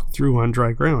 and they walked through on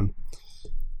dry ground.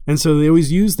 And so they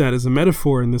always use that as a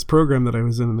metaphor in this program that I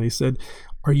was in, and they said,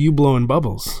 are you blowing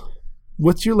bubbles?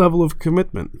 What's your level of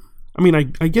commitment? I mean,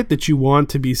 I get that you want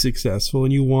to be successful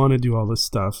and you want to do all this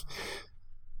stuff,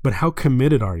 but how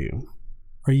committed are you?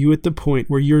 Are you at the point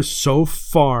where you're so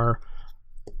far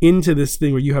into this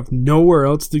thing where you have nowhere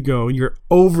else to go, and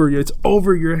it's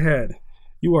over your head?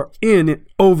 You are in it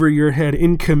over your head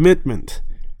in commitment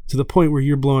to the point where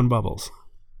you're blowing bubbles.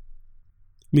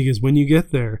 Because when you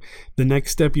get there, the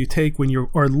next step you take when you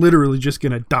are literally just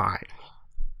going to die,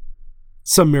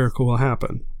 some miracle will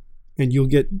happen, and you'll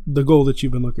get the goal that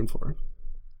you've been looking for.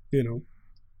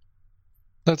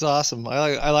 That's awesome.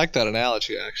 I like that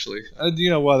analogy, actually.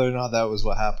 Whether or not that was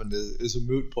what happened is a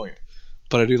moot point,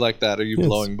 but I do like that. Are you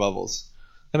blowing bubbles?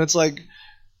 And it's like,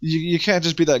 you can't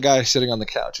just be that guy sitting on the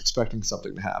couch expecting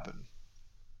something to happen.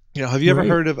 Have you ever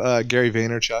heard of Gary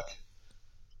Vaynerchuk?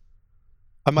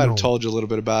 I might have told you a little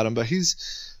bit about him, but he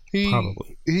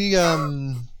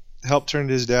helped turn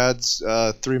his dad's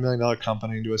 $3 million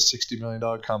company into a $60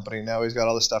 million company. Now he's got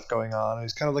all this stuff going on.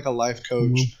 He's kind of like a life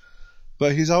coach,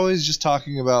 but he's always just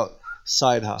talking about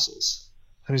side hustles.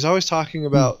 And he's always talking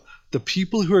about the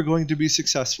people who are going to be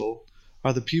successful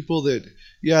are the people that,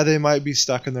 they might be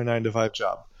stuck in their 9-to-5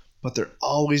 job, but they're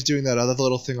always doing that other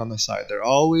little thing on the side. They're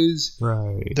always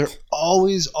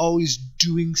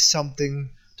doing something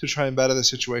to try and better the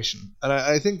situation. And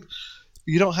I think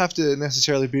you don't have to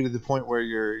necessarily be to the point where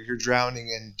you're drowning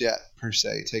in debt per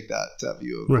se. Take that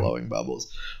view of blowing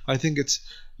bubbles. I think it's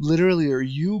literally, are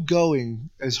you going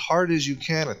as hard as you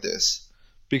can at this?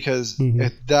 Because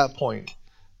at that point,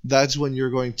 that's when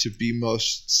you're going to be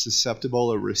most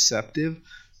susceptible or receptive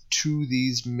to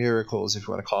these miracles, if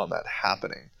you want to call them that,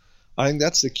 happening. I think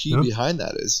that's the key behind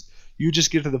that, is you just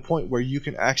get to the point where you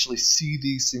can actually see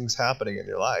these things happening in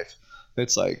your life.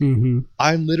 It's like,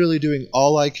 I'm literally doing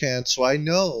all I can, so I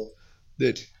know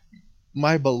that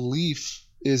my belief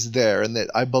is there and that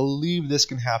I believe this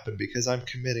can happen because I'm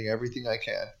committing everything I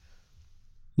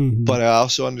can. But I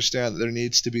also understand that there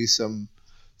needs to be some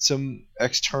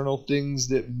external things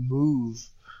that move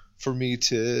for me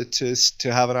to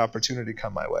have an opportunity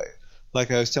come my way.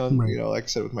 Like I was telling like I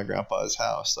said with my grandpa's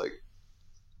house, like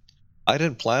I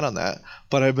didn't plan on that,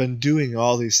 but I've been doing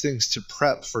all these things to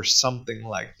prep for something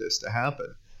like this to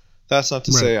happen. That's not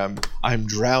to say I'm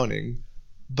drowning,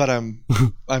 but I'm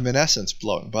in essence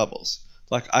blowing bubbles.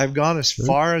 Like I've gone as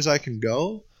far as I can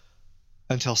go,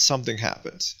 until something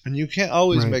happens. And you can't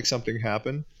always make something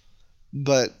happen,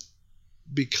 but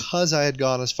because I had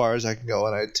gone as far as I can go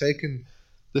and I had taken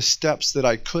the steps that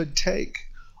I could take,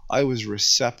 I was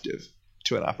receptive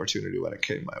to an opportunity when it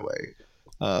came my way.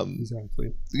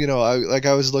 Exactly.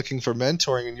 I was looking for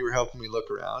mentoring, and you were helping me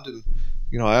look around, and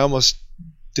I almost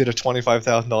did a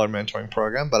 $25,000 mentoring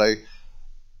program, but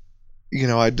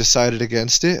I decided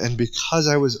against it, and because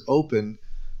I was open,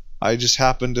 I just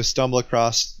happened to stumble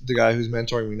across the guy who's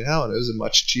mentoring me now, and it was a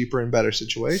much cheaper and better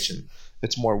situation.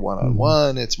 It's more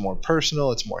one-on-one, it's more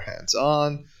personal, it's more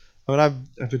hands-on. I mean,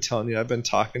 I've been telling you, I've been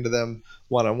talking to them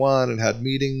one-on-one and had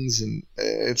meetings, and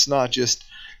it's not just,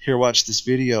 here, watch this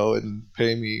video and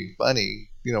pay me money,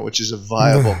 which is a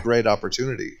viable, great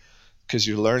opportunity because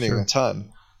you're learning a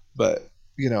ton. But,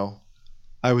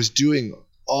 I was doing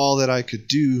all that I could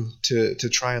do to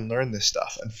try and learn this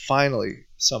stuff. And finally,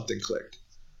 something clicked.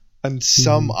 And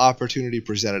some opportunity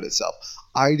presented itself.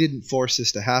 I didn't force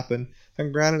this to happen.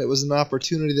 And granted, it was an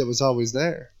opportunity that was always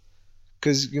there.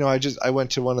 Because, I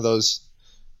went to one of those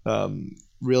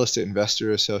real estate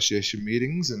investor association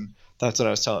meetings, and that's when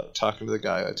I was talking to the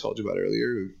guy I told you about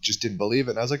earlier who just didn't believe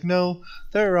it. And I was like, no,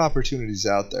 there are opportunities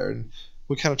out there. And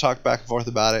we kind of talked back and forth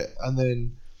about it. And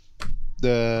then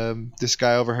this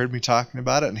guy overheard me talking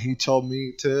about it, and he told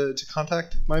me to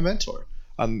contact my mentor.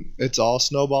 It's all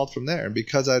snowballed from there. And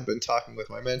because I'd been talking with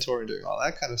my mentor and doing all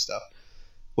that kind of stuff,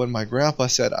 when my grandpa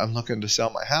said, I'm looking to sell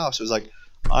my house, it was like,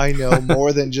 I know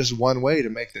more than just one way to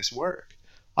make this work.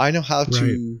 I know how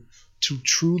to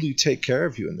truly take care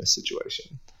of you in this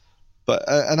situation. But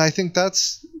and I think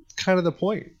that's kind of the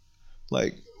point.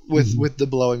 Like with the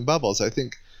blowing bubbles, I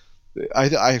think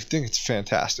it's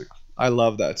fantastic. I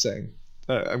love that saying.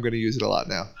 I'm going to use it a lot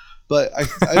now. But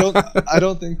I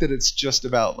don't think that it's just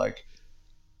about like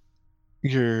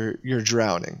you're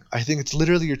drowning. I think it's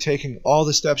literally you're taking all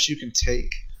the steps you can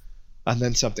take, and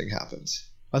then something happens.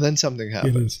 And then something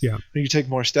happens. Yeah. And you take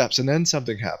more steps, and then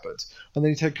something happens. And then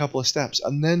you take a couple of steps,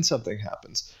 and then something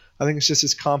happens. I think it's just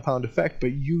this compound effect,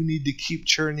 but you need to keep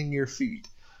churning your feet.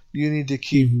 You need to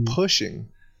keep pushing.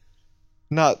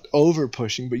 Not over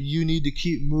pushing, but you need to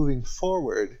keep moving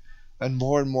forward, and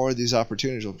more of these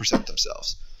opportunities will present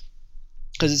themselves.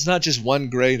 Because it's not just one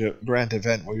grand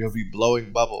event where you'll be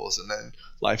blowing bubbles and then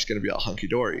life's going to be all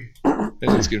hunky-dory. And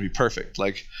it's going to be perfect.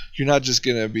 Like, you're not just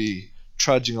going to be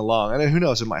trudging along. And who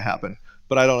knows, it might happen.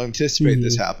 But I don't anticipate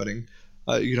this happening.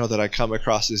 That I come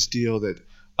across this deal that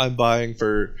I'm buying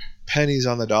for pennies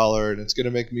on the dollar and it's going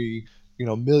to make me,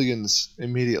 millions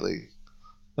immediately.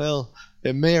 Well,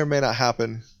 it may or may not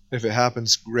happen. If it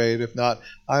happens, great. If not,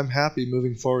 I'm happy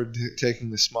moving forward to taking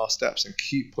the small steps and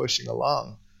keep pushing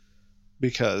along.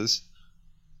 Because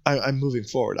I'm moving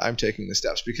forward. I'm taking the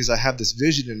steps because I have this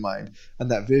vision in mind,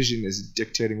 and that vision is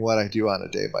dictating what I do on a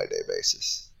day-by-day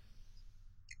basis.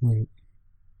 Right.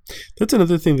 That's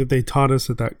another thing that they taught us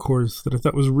at that course that I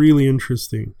thought was really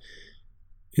interesting,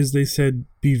 is they said,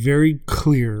 be very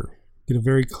clear, get a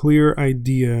very clear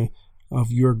idea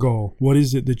of your goal. What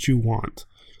is it that you want?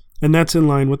 And that's in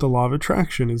line with the law of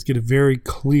attraction, is get a very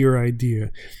clear idea.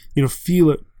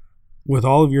 Feel it with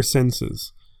all of your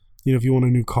senses. If you want a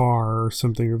new car or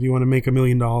something, or if you want to make $1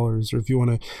 million, or if you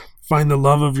want to find the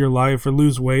love of your life or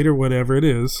lose weight or whatever it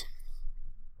is,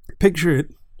 picture it,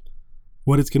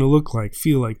 what it's going to look like,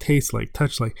 feel like, taste like,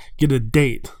 touch like, get a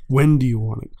date. When do you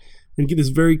want it? And get this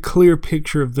very clear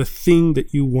picture of the thing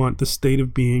that you want, the state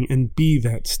of being, and be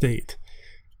that state.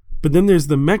 But then there's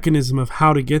the mechanism of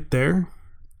how to get there,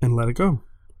 and let it go.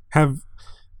 Have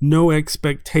no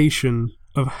expectation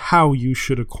of how you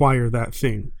should acquire that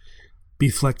thing. Be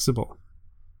flexible.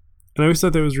 And I always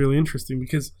thought that was really interesting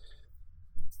because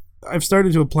I've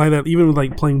started to apply that even with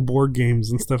like playing board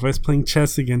games and stuff. I was playing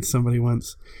chess against somebody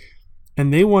once,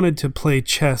 and they wanted to play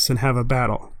chess and have a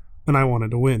battle, and I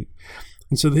wanted to win.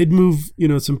 And so they'd move,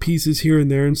 some pieces here and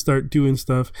there and start doing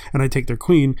stuff, and I'd take their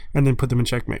queen and then put them in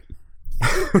checkmate.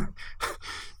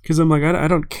 Because I'm like, I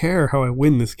don't care how I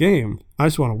win this game. I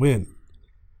just want to win.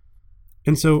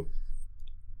 And so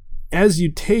as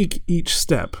you take each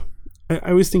step,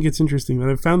 I always think it's interesting that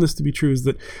I've found this to be true, is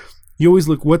that you always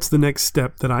look, what's the next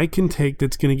step that I can take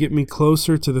that's going to get me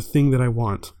closer to the thing that I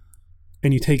want?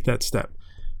 And you take that step.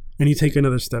 And you take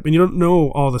another step. And you don't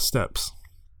know all the steps.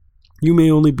 You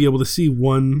may only be able to see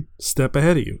one step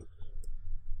ahead of you.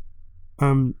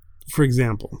 For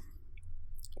example,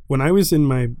 when I was in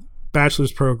my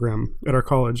bachelor's program at our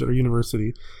college, at our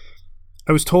university,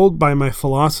 I was told by my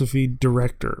philosophy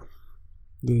director,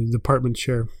 the department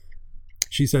chair,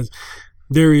 she says,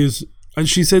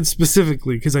 she said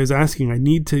specifically, because I was asking, I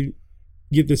need to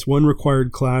get this one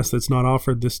required class that's not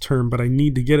offered this term, but I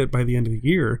need to get it by the end of the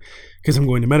year because I'm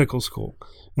going to medical school.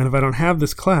 And if I don't have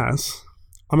this class,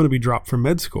 I'm going to be dropped from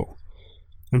med school.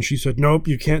 And she said, nope,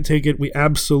 you can't take it. We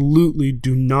absolutely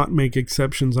do not make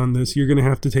exceptions on this. You're going to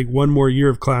have to take one more year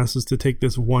of classes to take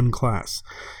this one class.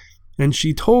 And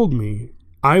she told me,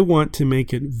 I want to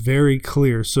make it very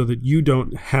clear so that you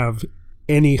don't have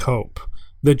any hope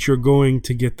that you're going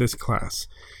to get this class,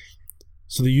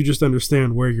 so that you just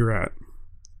understand where you're at.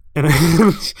 And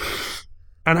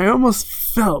I almost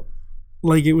felt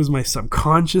like it was my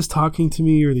subconscious talking to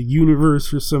me, or the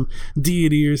universe, or some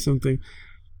deity or something.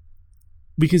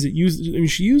 Because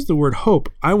she used the word hope.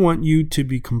 I want you to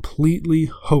be completely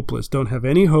hopeless. Don't have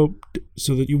any hope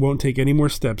so that you won't take any more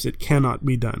steps. It cannot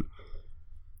be done.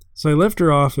 So I left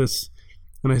her office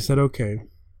and I said, okay,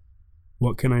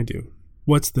 what can I do?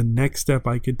 What's the next step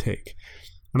I could take?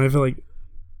 And I feel like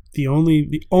the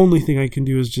only thing I can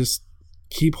do is just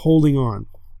keep holding on.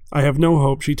 I have no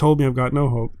hope. She told me I've got no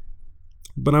hope.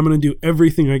 But I'm going to do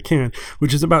everything I can,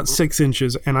 which is about 6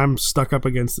 inches, and I'm stuck up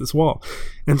against this wall.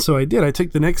 And so I did. I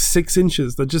took the next 6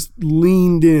 inches that just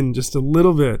leaned in just a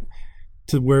little bit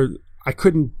to where I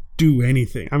couldn't do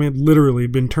anything. I mean, I'd literally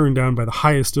been turned down by the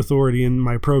highest authority in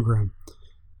my program.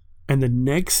 And the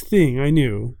next thing I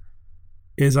knew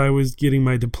is I was getting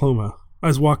my diploma. I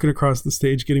was walking across the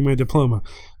stage getting my diploma.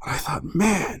 And I thought,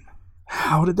 man,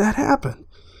 how did that happen?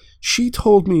 She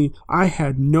told me I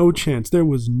had no chance. There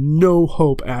was no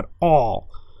hope at all.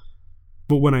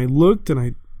 But when I looked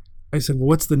and I said, well,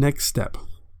 what's the next step?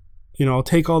 I'll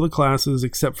take all the classes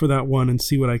except for that one and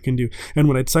see what I can do. And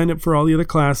when I'd signed up for all the other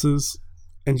classes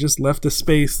and just left a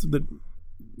space that,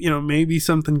 maybe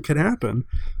something could happen,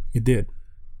 it did.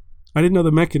 I didn't know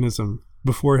the mechanism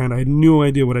beforehand. I had no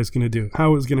idea what I was going to do,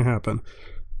 how it was going to happen.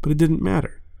 But it didn't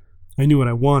matter. I knew what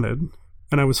I wanted,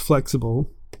 and I was flexible,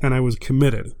 and I was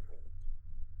committed.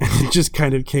 And it just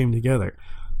kind of came together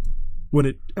when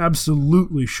it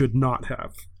absolutely should not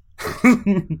have.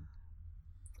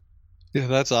 Yeah,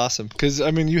 that's awesome. Because,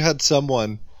 you had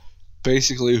someone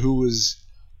basically who was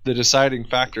the deciding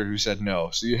factor who said no.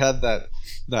 So you had that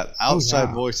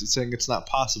outside voice that's saying it's not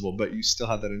possible, but you still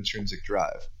had that intrinsic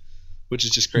drive, which is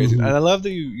just crazy. Mm-hmm. And I love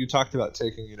that you talked about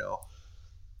taking,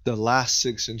 the last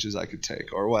 6 inches I could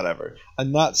take or whatever,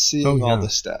 and not seeing all the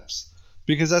steps.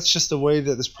 Because that's just the way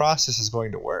that this process is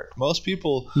going to work. Most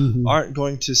people aren't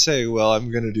going to say, well,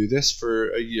 I'm going to do this for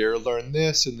a year, learn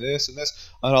this and this and this,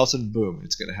 and all of a sudden, boom,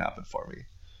 it's going to happen for me.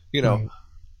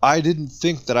 I didn't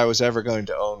think that I was ever going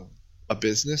to own a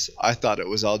business. I thought it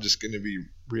was all just going to be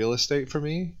real estate for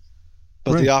me.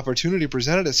 But the opportunity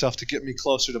presented itself to get me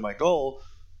closer to my goal,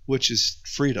 which is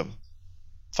freedom.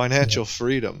 Financial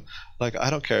freedom. Like, I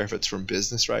don't care if it's from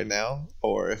business right now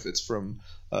or if it's from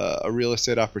a real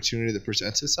estate opportunity that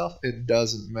presents itself. It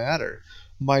doesn't matter.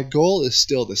 My goal is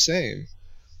still the same,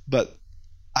 but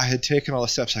I had taken all the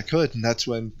steps I could, and that's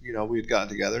when we had gotten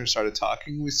together and started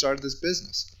talking. We started this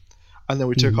business, and then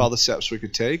we took all the steps we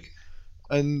could take,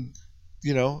 and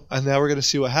and now we're going to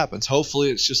see what happens. Hopefully,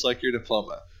 it's just like your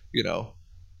diploma.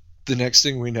 The next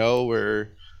thing we know, we're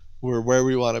where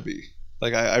we want to be.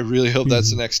 Like, I really hope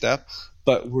that's the next step,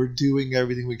 but we're doing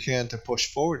everything we can to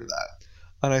push forward to that.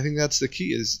 And I think that's the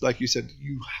key is, like you said,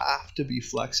 you have to be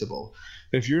flexible.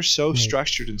 If you're so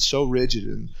structured and so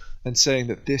rigid and saying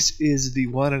that this is the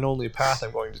one and only path I'm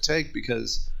going to take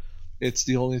because it's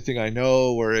the only thing I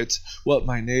know, or it's what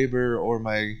my neighbor or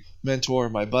my mentor or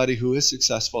my buddy who is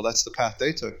successful, that's the path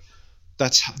they took,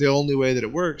 that's the only way that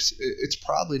it works, it's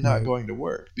probably not going to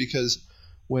work. Because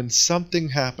when something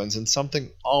happens, and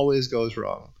something always goes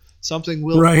wrong, something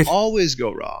will always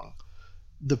go wrong,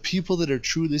 the people that are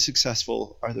truly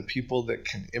successful are the people that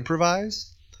can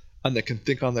improvise and that can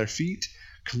think on their feet,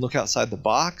 can look outside the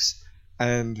box,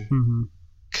 and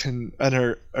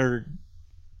are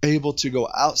able to go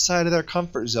outside of their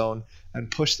comfort zone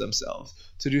and push themselves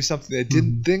to do something they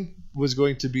didn't think was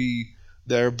going to be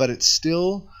there, but it's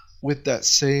still with that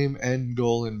same end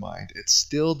goal in mind. It's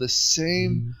still the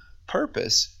same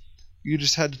purpose. You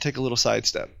just had to take a little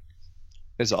sidestep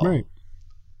is all. Right.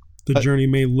 The journey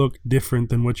may look different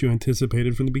than what you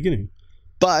anticipated from the beginning,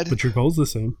 but your goal's the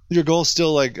same. Your goal's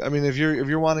still, like, if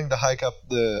you're wanting to hike up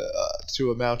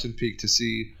to a mountain peak to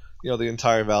see the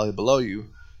entire valley below you,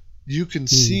 you can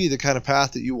see the kind of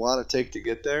path that you want to take to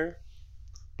get there,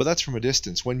 but that's from a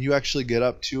distance. When you actually get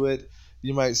up to it,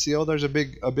 you might see, there's a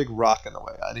big rock in the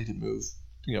way. I need to move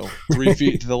 3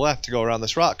 feet to the left to go around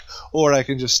this rock, or I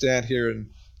can just stand here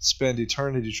and spend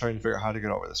eternity trying to figure out how to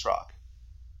get over this rock.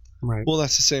 Right. Well,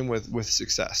 that's the same with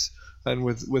success and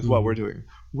with what we're doing.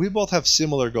 We both have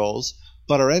similar goals,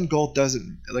 but our end goal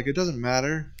doesn't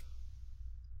matter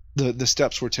the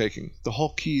steps we're taking. The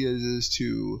whole key is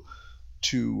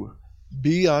to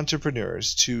be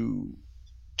entrepreneurs, to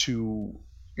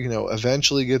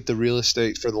eventually get the real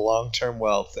estate for the long-term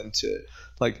wealth, and to,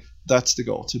 like, that's the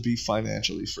goal, to be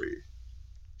financially free.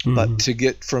 Mm-hmm. But to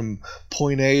get from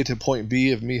point A to point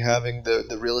B of me having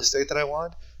the real estate that I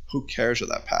want, who cares what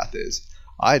that path is?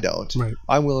 I don't. Right.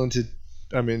 I'm willing to,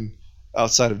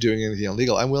 outside of doing anything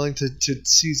illegal, I'm willing to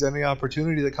seize any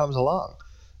opportunity that comes along.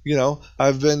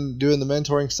 I've been doing the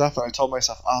mentoring stuff, and I told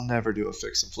myself I'll never do a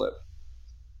fix and flip.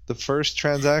 The first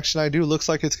transaction I do looks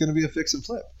like it's going to be a fix and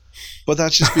flip. But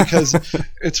that's just because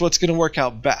it's what's going to work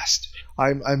out best.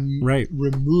 I'm right.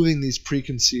 removing these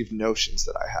preconceived notions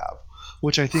that I have,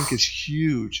 which I think is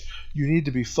huge. You need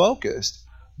to be focused,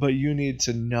 but you need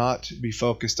to not be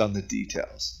focused on the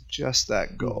details, just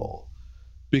that goal.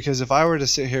 Because if I were to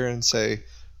sit here and say,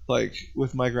 like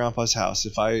with my grandpa's house,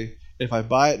 if I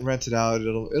buy it and rent it out,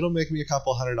 it'll make me a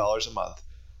couple $100 a month.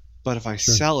 But if I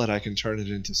sell it, I can turn it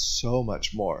into so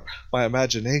much more. My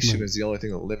imagination is the only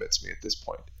thing that limits me at this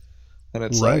point. And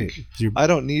it's like, I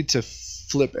don't need to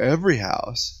flip every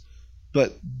house,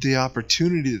 but the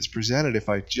opportunity that's presented, if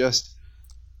I'm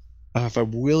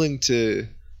willing to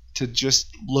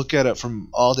just look at it from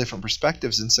all different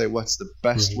perspectives and say, what's the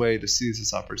best way to seize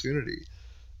this opportunity,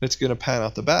 it's going to pan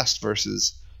out the best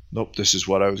versus, nope, this is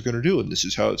what I was going to do and this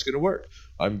is how it's going to work.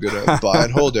 I'm going to buy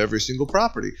and hold every single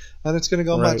property, and it's going to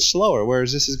go much slower,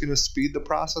 whereas this is going to speed the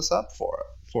process up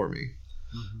for me.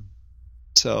 Mm-hmm.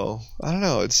 So I don't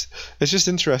know. It's just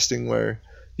interesting where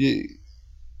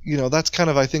that's kind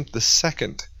of, I think, the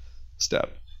second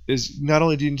step is not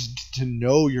only do you need to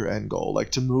know your end goal,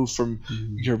 like to move from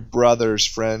your brother's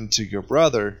friend to your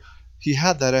brother. He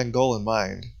had that end goal in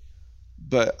mind,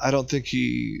 but I don't think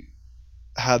he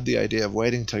had the idea of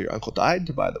waiting till your uncle died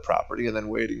to buy the property and then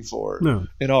waiting for,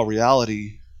 in all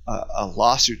reality, a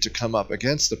lawsuit to come up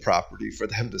against the property for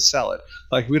them to sell it.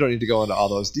 Like, we don't need to go into all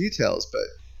those details, but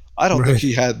I don't think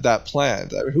he had that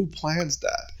planned. I mean, who plans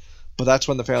that? But that's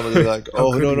when the family is like,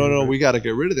 oh, no, we got to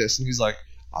get rid of this. And he's like,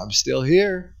 I'm still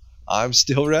here. I'm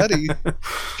still ready.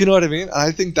 You know what I mean?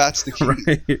 I think that's the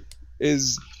key.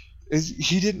 Is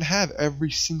he didn't have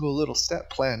every single little step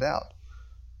planned out.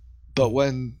 But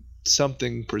when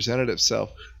something presented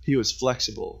itself, he was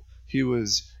flexible. He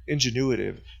was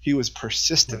ingenuitive. He was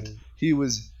persistent. He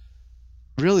was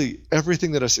really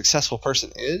everything that a successful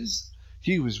person is.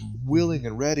 He was willing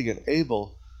and ready and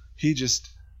able. He just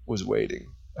was waiting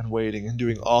and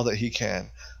doing all that he can.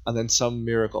 And then some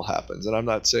miracle happens. And I'm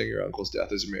not saying your uncle's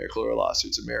death is a miracle or a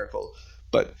lawsuit's a miracle,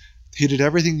 but he did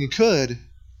everything he could,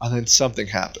 and then something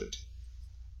happened.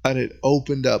 And it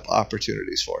opened up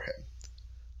opportunities for him.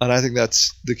 And I think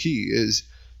that's the key, is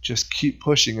just keep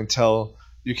pushing until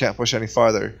you can't push any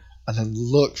farther, and then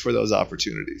look for those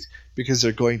opportunities, because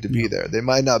they're going to be there. They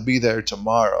might not be there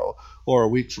tomorrow or a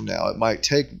week from now. It might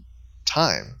take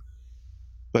time,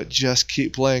 but just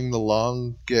keep playing the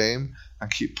long game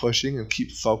and keep pushing and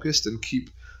keep focused and keep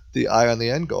the eye on the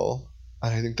end goal.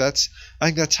 And I think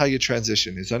that's how you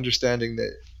transition, is understanding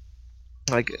that,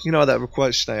 like, that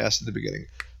question I asked at the beginning,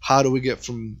 how do we get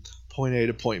from point A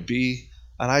to point B?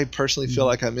 And I personally feel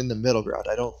like I'm in the middle ground.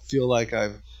 I don't feel like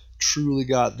I've truly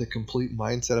got the complete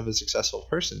mindset of a successful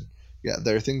person. Yeah,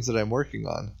 there are things that I'm working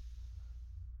on.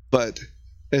 But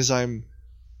as I'm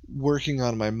working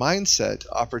on my mindset,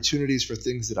 opportunities for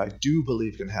things that I do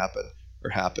believe can happen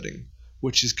are happening,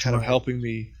 which is kind of helping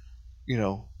me,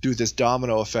 do this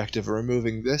domino effect of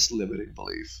removing this limiting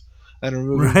belief and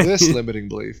removing this limiting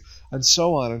belief, and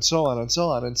so on and so on and so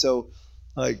on. And so,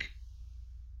 like,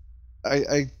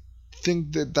 I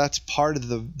think that that's part of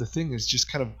the thing, is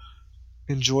just kind of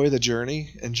enjoy the journey,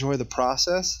 enjoy the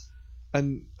process,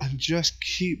 and just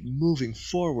keep moving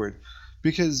forward.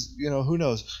 Because, who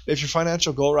knows, if your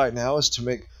financial goal right now is to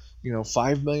make,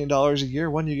 $5 million a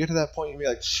year, when you get to that point, you'll be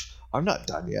like, I'm not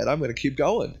done yet. I'm going to keep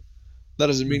going. That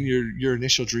doesn't mean your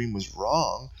initial dream was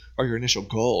wrong, or your initial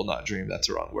goal, not dream. That's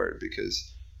the wrong word,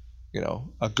 because,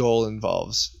 a goal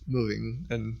involves moving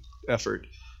and effort.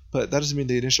 But that doesn't mean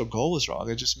the initial goal was wrong.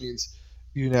 It just means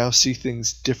you now see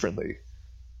things differently.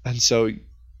 And so,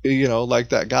 like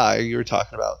that guy you were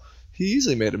talking about, he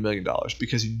easily made $1 million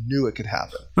because he knew it could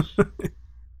happen.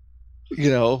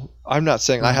 I'm not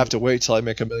saying I have to wait till I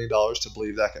make $1 million to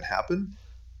believe that can happen.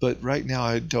 But right now,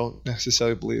 I don't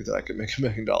necessarily believe that I can make $1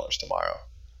 million tomorrow.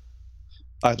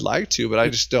 I'd like to, but I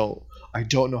just don't. I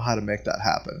don't know how to make that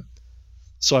happen.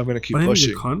 So I'm going to keep pushing. I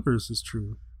think the converse is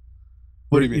true.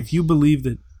 What do you mean? If you believe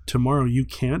that tomorrow you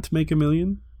can't make $1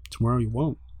 million, tomorrow you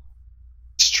won't.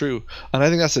 It's true. And I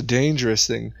think that's a dangerous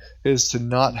thing, is to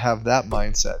not have that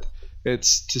mindset.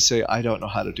 It's to say, I don't know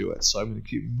how to do it, so I'm going to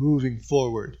keep moving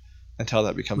forward until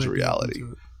that becomes a reality.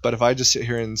 But if I just sit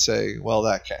here and say, well,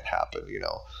 that can't happen,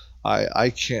 I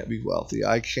can't be wealthy.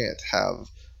 I can't have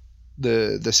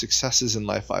the successes in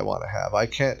life I want to have. I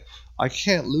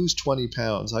can't lose 20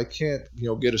 pounds. I can't,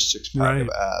 get a 6-pack of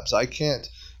abs. I can't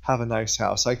have a nice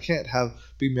house. I can't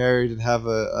be married and have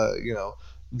the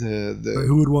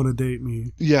who would want to date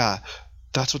me? Yeah,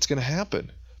 that's what's going to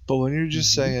happen. But when you're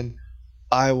just saying,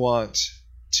 I want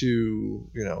to,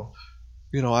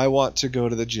 I want to go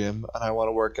to the gym and I want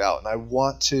to work out and I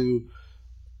want to,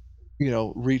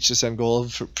 reach this end goal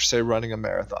of, say, running a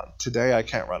marathon. Today, I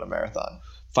can't run a marathon.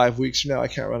 5 weeks from now, I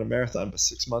can't run a marathon. But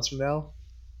 6 months from now,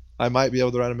 I might be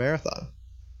able to run a marathon.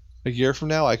 A year from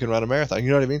now, I can run a marathon. You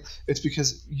know what I mean? It's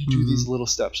because you do these little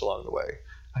steps along the way.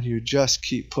 And you just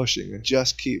keep pushing and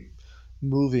just keep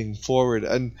moving forward.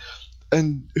 And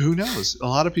who knows? A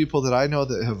lot of people that I know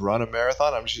that have run a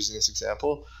marathon, I'm just using this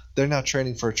example, they're now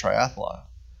training for a triathlon.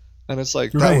 And it's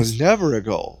like, that was never a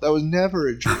goal. That was never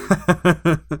a dream.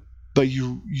 But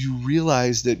you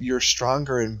realize that you're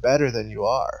stronger and better than you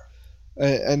are.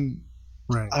 And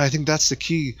I think that's the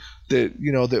key that,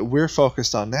 that we're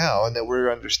focused on now and that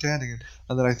we're understanding.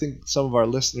 And that I think some of our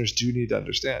listeners do need to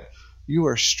understand. You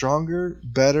are stronger,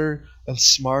 better, and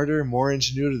smarter, more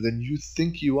ingenuitive than you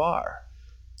think you are.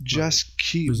 Just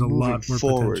keep moving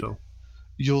forward. Potential.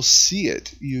 You'll see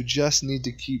it. You just need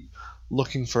to keep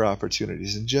looking for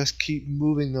opportunities and just keep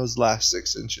moving those last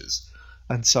 6 inches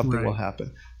and something will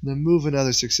happen. And then move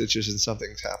another 6 inches and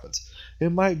something happens.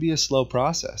 It might be a slow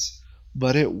process,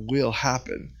 but it will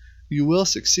happen. You will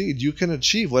succeed. You can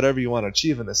achieve whatever you want to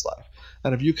achieve in this life.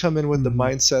 And if you come in with the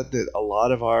mindset that a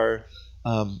lot of our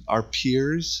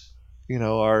peers,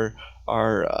 the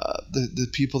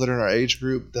people that are in our age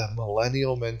group, the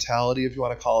millennial mentality, if you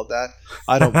want to call it that.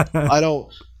 I don't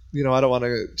want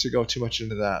to go too much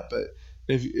into that, but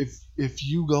if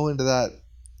you go into that,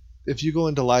 if you go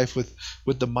into life with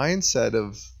the mindset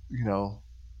of,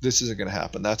 this isn't going to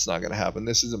happen, that's not going to happen,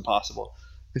 this is impossible,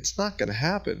 it's not going to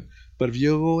happen. But if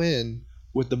you go in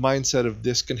with the mindset of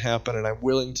this can happen and I'm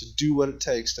willing to do what it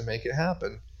takes to make it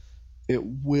happen, it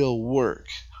will work.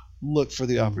 Look for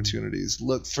the opportunities.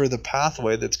 Look for the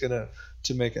pathway that's going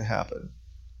to make it happen.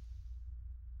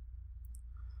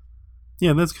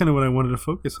 Yeah, that's kind of what I wanted to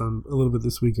focus on a little bit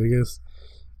this week, I guess,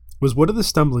 was what are the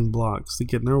stumbling blocks that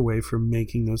get in their way from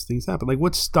making those things happen? Like,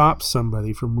 what stops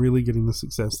somebody from really getting the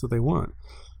success that they want?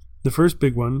 The first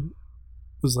big one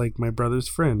was like my brother's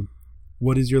friend.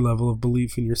 What is your level of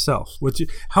belief in yourself?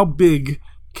 How big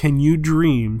can you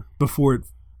dream before it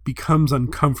becomes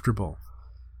uncomfortable?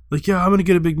 Like, yeah, I'm going to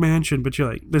get a big mansion, but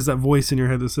you're like, there's that voice in your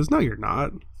head that says, no, you're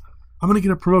not. I'm going to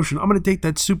get a promotion. I'm going to date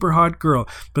that super hot girl.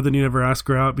 But then you never ask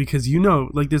her out because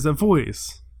there's that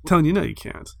voice telling you, no, you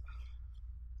can't.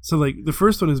 So, like, the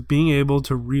first one is being able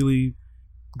to really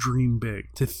dream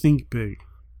big, to think big.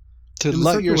 To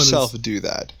let yourself do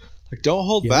that. Like, don't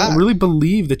hold back. Really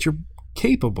believe that you're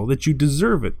capable, that you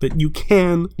deserve it, that you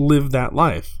can live that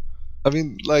life. I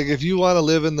mean, like, if you want to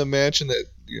live in the mansion that,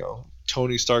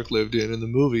 Tony Stark lived in the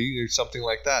movie or something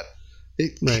like that,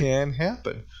 it can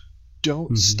happen.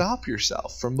 Don't stop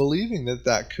yourself from believing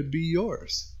that could be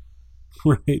yours.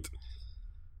 Right.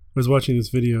 I was watching this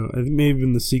video. I think it may have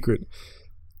been The Secret.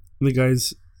 The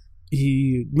guy's,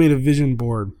 he made a vision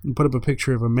board and put up a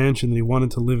picture of a mansion that he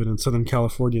wanted to live in Southern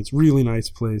California. It's a really nice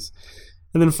place.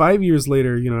 And then 5 years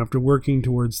later, after working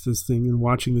towards this thing and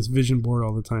watching this vision board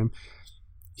all the time,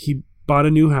 he bought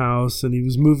a new house and he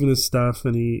was moving his stuff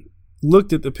and he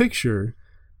looked at the picture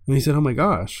and he said, oh my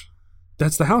gosh,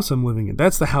 that's the house I'm living in.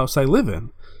 That's the house I live in.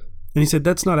 And he said,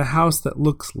 that's not a house that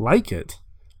looks like it.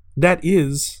 That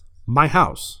is my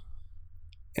house.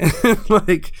 And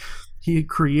like, he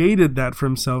created that for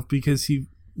himself because he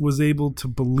was able to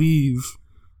believe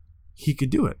he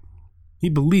could do it. He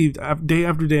believed day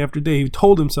after day after day. He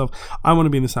told himself, I want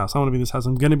to be in this house. I want to be in this house.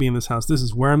 I'm going to be in this house. This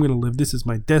is where I'm going to live. This is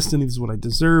my destiny. This is what I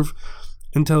deserve.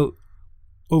 Until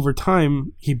over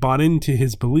time, he bought into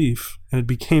his belief and it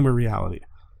became a reality.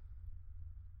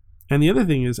 And the other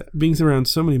thing is, being around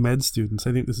so many med students,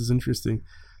 I think this is interesting.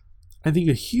 I think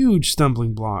a huge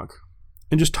stumbling block,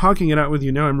 and just talking it out with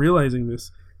you now, I'm realizing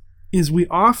this, is we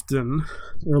often,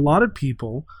 or a lot of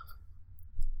people,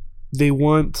 they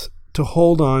want to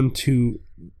hold on to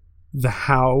the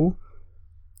how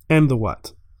and the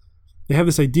what. They have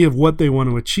this idea of what they want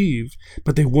to achieve,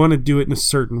 but they want to do it in a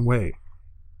certain way.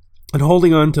 And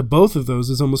holding on to both of those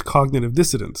is almost cognitive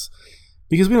dissonance,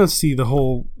 because we don't see the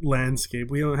whole landscape.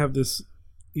 We don't have this,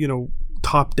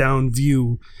 top-down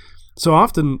view. So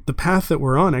often the path that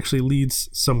we're on actually leads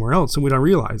somewhere else and we don't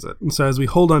realize it. And so as we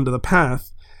hold on to the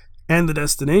path and the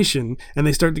destination, and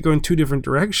they start to go in two different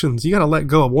directions, you got to let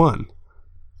go of one.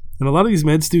 And a lot of these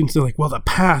med students are like, well, the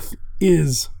path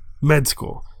is med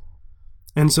school.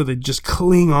 And so they just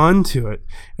cling on to it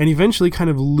and eventually kind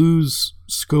of lose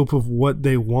scope of what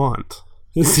they want.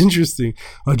 It's interesting.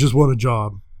 I just want a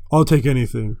job. I'll take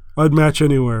anything. I'd match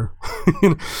anywhere.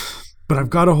 But I've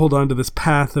got to hold on to this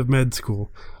path of med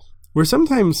school, where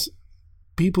sometimes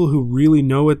people who really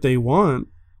know what they want,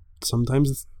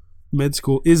 sometimes med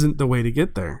school isn't the way to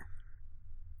get there.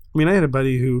 I mean, I had a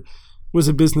buddy who was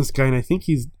a business guy, and I think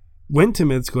he went to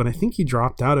med school, and I think he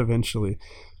dropped out eventually.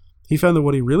 He found that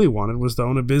what he really wanted was to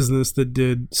own a business that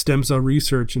did stem cell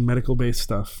research and medical-based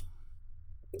stuff.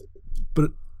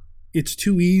 But it's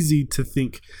too easy to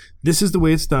think, this is the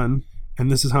way it's done,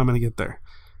 and this is how I'm going to get there.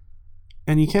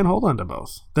 And you can't hold on to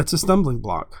both. That's a stumbling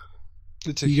block.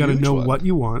 You got to know what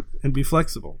you want and be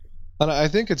flexible. And I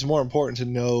think it's more important to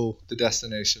know the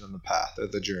destination and the path or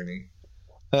the journey.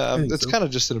 It's kind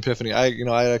of just an epiphany.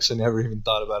 I actually never even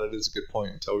thought about it as a good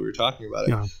point until we were talking about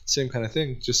it. Yeah. Same kind of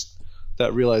thing. Just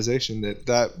that realization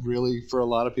that really, for a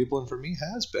lot of people and for me,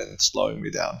 has been slowing me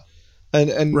down.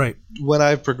 And right. When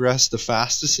I've progressed the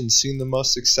fastest and seen the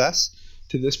most success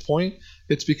to this point,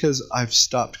 it's because I've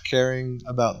stopped caring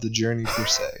about the journey per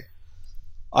se.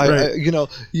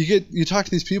 You talk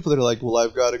to these people that are like, well,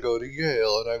 I've got to go to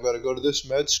Yale and I've got to go to this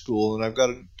med school and I've got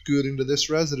to get into this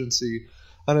residency,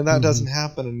 and then that doesn't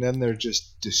happen, and then they're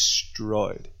just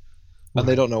destroyed, and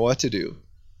they don't know what to do.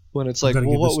 When it's like,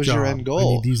 well, what was your end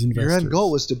goal? Your end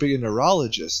goal was to be a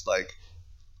neurologist. Like,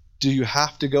 do you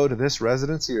have to go to this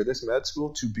residency or this med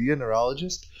school to be a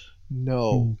neurologist?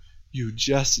 No, you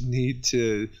just need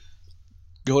to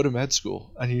go to med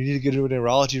school, and you need to get into a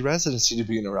neurology residency to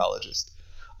be a neurologist.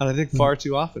 And I think far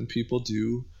too often people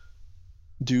do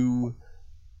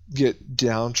get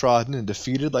downtrodden and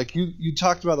defeated. Like you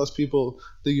talked about those people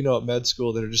that you know at med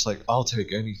school that are just like, I'll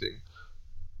take anything.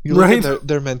 You look at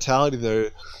their mentality,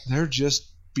 they're just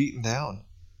beaten down.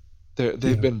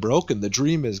 They've been broken. The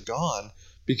dream is gone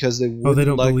because they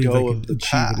wouldn't let go of the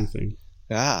path. Anything.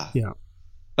 Yeah.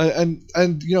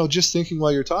 And just thinking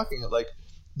while you're talking, like,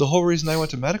 the whole reason I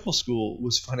went to medical school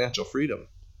was financial freedom.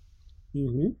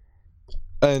 Mm-hmm.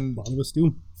 And a lot of us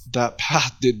do. That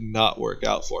path did not work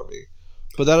out for me.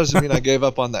 But that doesn't mean I gave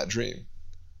up on that dream.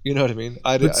 You know what I mean?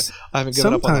 I haven't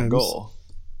given up on that goal.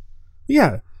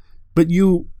 Yeah. But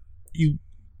you,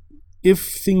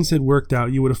 if things had worked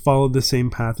out, you would have followed the same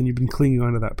path and you've been clinging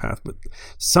onto that path. But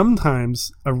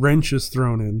sometimes a wrench is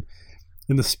thrown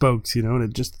in the spokes, and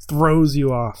it just throws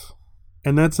you off.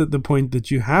 And that's at the point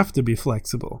that you have to be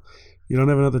flexible. You don't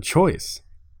have another choice.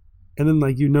 And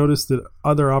then, you notice that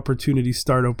other opportunities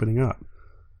start opening up.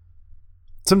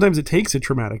 Sometimes it takes a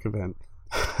traumatic event.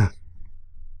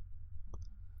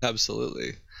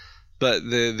 Absolutely. But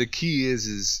the key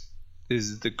is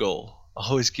the goal.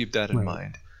 Always keep that in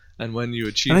mind. And when you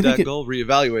achieve that goal,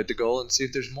 reevaluate the goal and see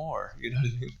if there's more. You know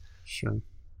what I mean? Sure.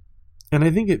 And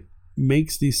I think it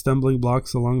makes these stumbling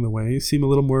blocks along the way seem a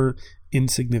little more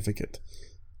insignificant.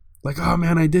 Like, oh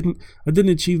man, I didn't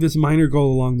achieve this minor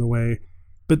goal along the way,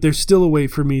 but there's still a way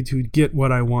for me to get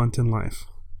what I want in life,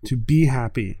 to be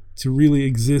happy, to really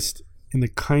exist in the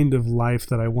kind of life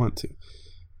that I want to.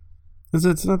 And so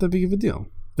it's not that big of a deal.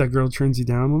 That girl turns you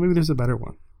down, well, maybe there's a better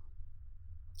one.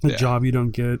 A job you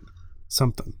don't get,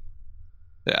 something.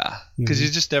 Yeah, because you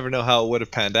just never know how it would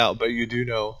have panned out, but you do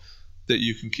know that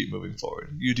you can keep moving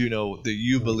forward. You do know that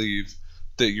you believe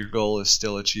that your goal is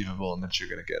still achievable and that you're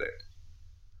going to get it.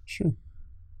 Sure.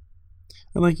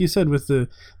 And like you said with the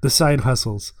side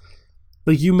hustles,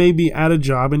 like, you may be at a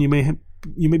job and you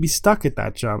may be stuck at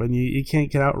that job and you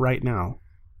can't get out right now.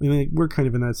 I mean, we're kind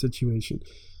of in that situation.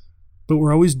 But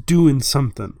we're always doing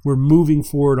something. We're moving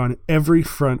forward on every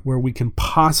front where we can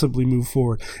possibly move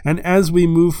forward. And as we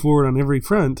move forward on every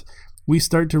front, we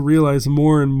start to realize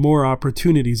more and more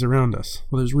opportunities around us.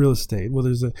 Well, there's real estate. Well,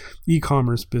 there's an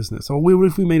e-commerce business. Oh, what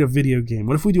if we made a video game?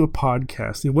 What if we do a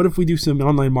podcast? What if we do some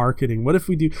online marketing? What if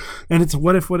we do... And it's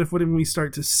what if we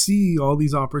start to see all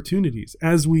these opportunities.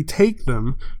 As we take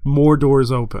them, more doors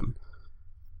open.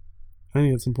 I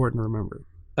think it's important to remember.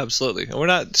 Absolutely. And we're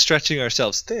not stretching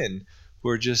ourselves thin.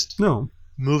 We're just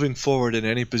moving forward in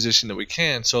any position that we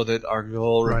can so that our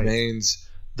goal remains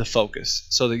the focus,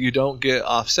 so that you don't get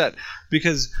offset.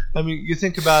 Because, I mean, you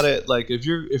think about it, like, if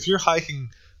you're hiking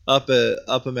up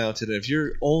a mountain, and if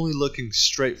you're only looking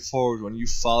straight forward when you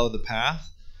follow the path,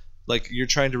 like, you're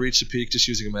trying to reach the peak, just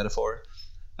using a metaphor,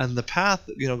 and the path,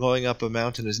 going up a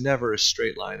mountain is never a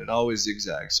straight line. It always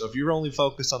zigzags. So if you're only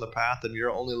focused on the path and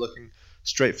you're only looking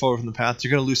straight forward from the path,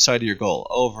 you're going to lose sight of your goal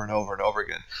over and over and over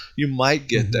again. You might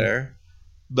get there,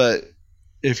 but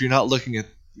if you're not looking at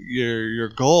your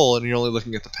goal and you're only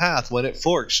looking at the path, when it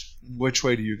forks, which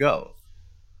way do you go?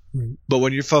 Right. But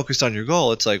when you're focused on your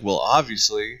goal, it's like, well,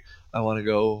 obviously I want to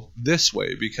go this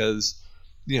way because,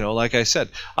 like I said,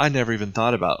 I never even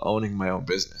thought about owning my own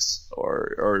business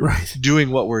or right. doing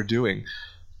what we're doing.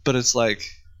 But it's like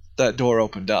that door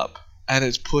opened up and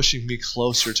it's pushing me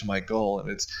closer to my goal, and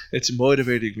it's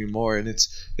motivating me more, and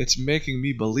it's making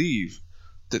me believe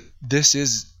that this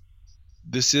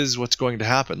is what's going to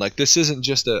happen. Like, this isn't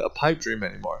just a pipe dream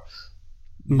anymore.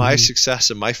 Mm-hmm. My success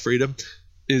and my freedom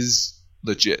is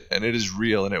legit, and it is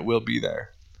real, and it will be there.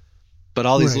 But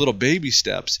all these little baby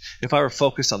steps, if I were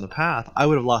focused on the path, I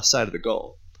would have lost sight of the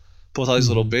goal. But with all these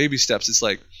little baby steps, it's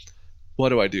like, what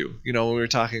do I do? When we were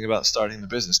talking about starting the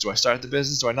business, do I start the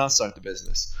business? Do I not start the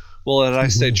business? Well, if I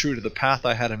stayed true to the path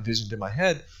I had envisioned in my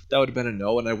head, that would have been a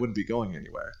no, and I wouldn't be going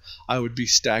anywhere. I would be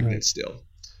stagnant still.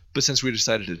 But since we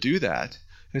decided to do that,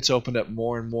 it's opened up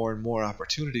more and more and more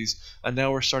opportunities, and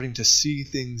now we're starting to see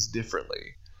things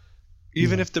differently.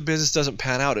 Even if the business doesn't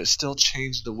pan out, it still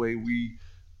changed the way we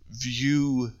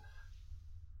view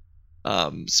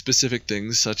specific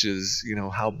things, such as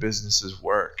how businesses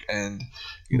work, and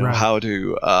how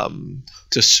to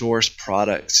source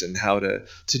products, and how to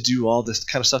do all this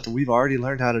kind of stuff that we've already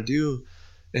learned how to do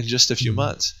in just a few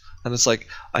months. And it's like,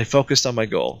 I focused on my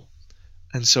goal,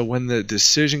 and so when the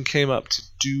decision came up to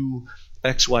do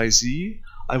XYZ,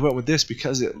 I went with this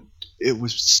because it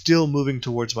was still moving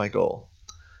towards my goal.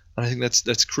 And I think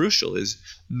that's crucial, is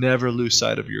never lose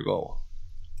sight of your goal.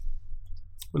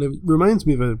 Well, it reminds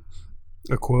me of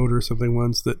a quote or something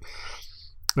once that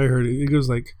I heard. It goes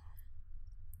like,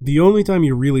 the only time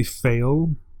you really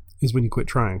fail is when you quit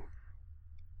trying.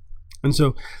 And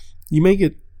so you may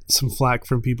get some flack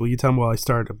from people. You tell them, well, I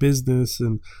started a business,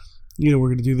 and we're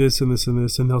going to do this and this and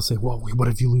this. And they'll say, well, what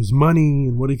if you lose money?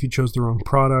 And what if you chose the wrong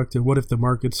product? And what if the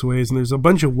market sways? And there's a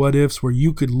bunch of what ifs where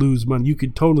you could lose money. You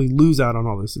could totally lose out on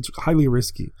all this. It's highly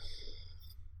risky.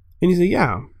 And you say,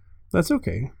 yeah, that's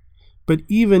okay. But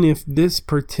even if this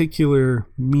particular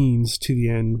means to the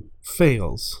end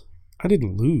fails, I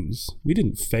didn't lose. We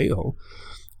didn't fail.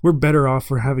 We're better off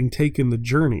for having taken the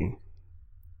journey.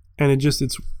 And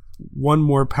it's one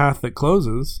more path that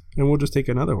closes, and we'll just take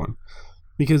another one.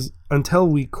 Because until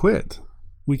we quit,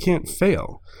 we can't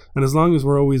fail. And as long as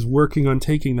we're always working on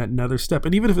taking that another step,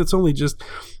 and even if it's only just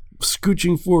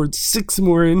scooching forward 6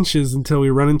 more inches until we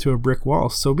run into a brick wall,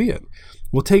 so be it.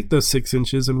 We'll take those 6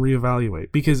 inches and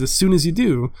reevaluate, because as soon as you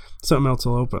do, something else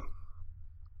will open.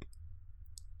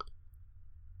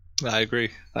 I agree.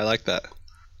 I like that.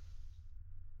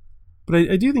 But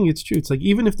I do think it's true. It's like,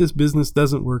 even if this business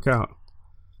doesn't work out,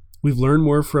 we've learned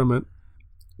more from it.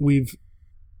 We've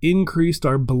increased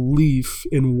our belief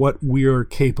in what we are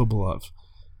capable of.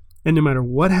 And no matter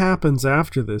what happens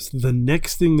after this, the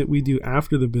next thing that we do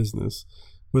after the business,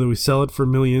 whether we sell it for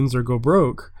millions or go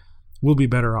broke, we'll be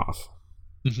better off.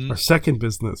 Our second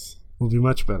business will be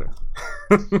much better.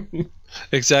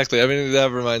 Exactly. I mean, that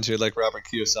reminds me of like Robert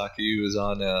Kiyosaki, who was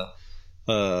on a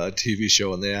TV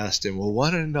show, and they asked him, well,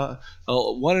 one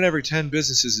in every 10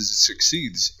 businesses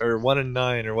succeeds, or 1 in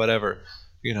 9, or whatever.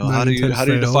 How do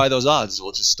you defy those odds?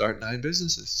 Well, just start 9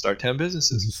 businesses, start 10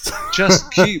 businesses.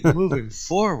 Just keep moving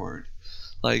forward.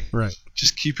 Like,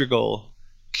 just keep your goal,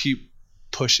 keep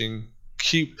pushing,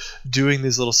 keep doing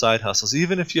these little side hustles,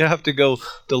 even if you have to go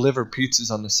deliver pizzas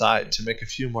on the side to make a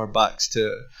few more bucks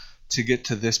to get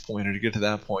to this point or to get to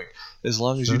that point. As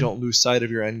long as you don't lose sight of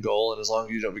your end goal, and as long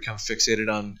as you don't become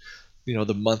fixated on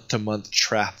the month-to-month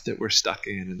trap that we're stuck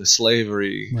in, and the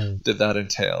slavery that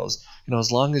entails.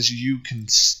 As long as you can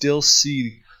still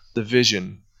see the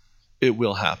vision, it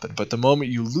will happen. But the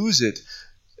moment you lose it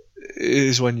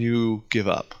is when you give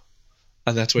up,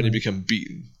 and that's when you become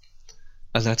beaten.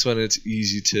 And that's when it's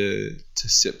easy to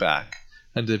sit back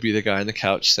and to be the guy on the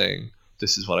couch saying,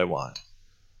 this is what I want.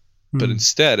 But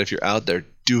instead, if you're out there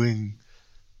doing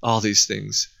all these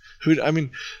things,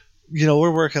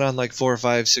 we're working on like 4 or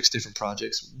 5, 6 different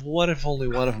projects. What if only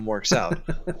one of them works out?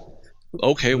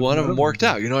 Okay, one of them worked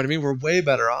out. You know what I mean? We're way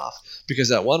better off because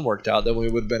that one worked out than we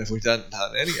would have been if we hadn't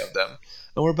done any of them.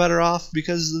 And we're better off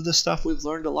because of the stuff we've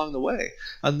learned along the way,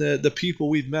 and the people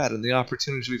we've met, and the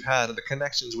opportunities we've had, and the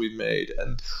connections we've made,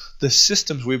 and the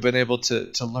systems we've been able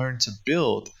to learn to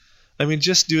build. I mean,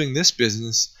 just doing this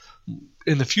business,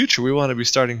 in the future, we want to be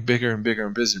starting bigger and bigger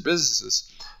and busier businesses.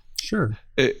 Sure.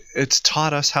 It's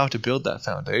taught us how to build that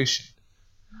foundation.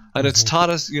 And it's taught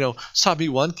us, it's taught me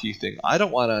one key thing. I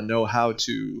don't want to know how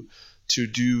to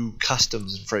do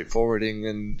customs and freight forwarding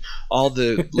and all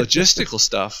the logistical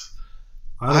stuff.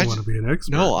 I don't want to be an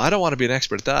expert. No, I don't want to be an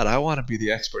expert at that. I want to be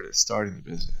the expert at starting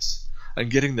the business. and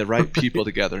getting the right people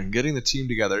together and getting the team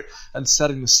together and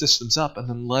setting the systems up and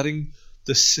then letting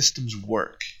the systems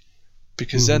work.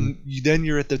 Because then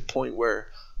you're at the point where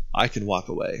I can walk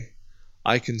away.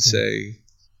 I can say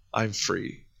I'm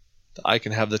free. I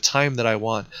can have the time that I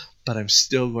want, but I'm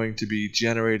still going to be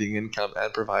generating income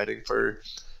and providing for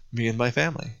me and my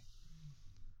family.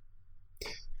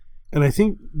 And I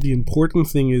think the important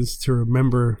thing is to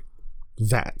remember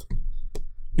that.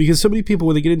 Because so many people,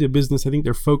 when they get into business, I think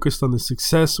they're focused on the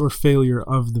success or failure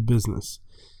of the business.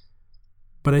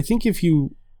 But I think if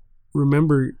you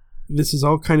remember, this is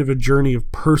all kind of a journey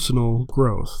of personal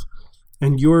growth.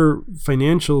 And your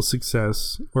financial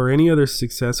success, or any other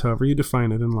success, however you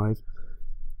define it in life,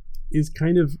 is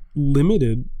kind of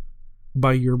limited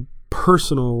by your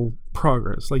personal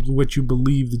progress, like what you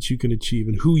believe that you can achieve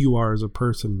and who you are as a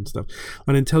person and stuff.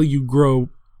 And until you grow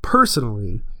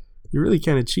personally, you really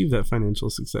can't achieve that financial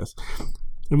success.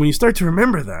 And when you start to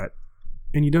remember that,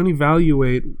 and you don't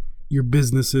evaluate your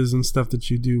businesses and stuff that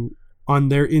you do on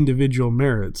their individual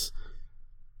merits,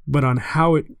 but on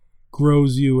how it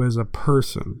grows you as a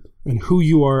person and who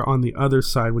you are on the other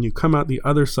side, when you come out the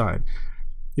other side,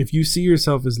 if you see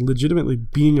yourself as legitimately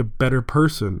being a better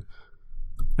person,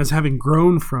 as having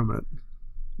grown from it,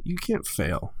 you can't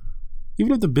fail.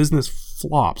 Even if the business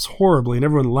flops horribly and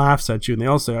everyone laughs at you and they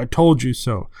all say, I told you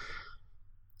so.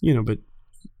 But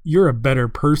you're a better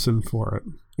person for it.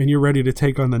 And you're ready to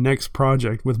take on the next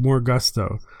project with more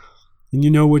gusto. And you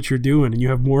know what you're doing, and you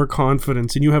have more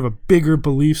confidence, and you have a bigger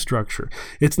belief structure.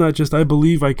 It's not just, I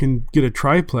believe I can get a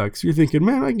triplex. You're thinking,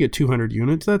 man, I can get 200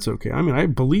 units. That's okay. I mean, I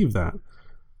believe that.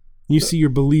 You see your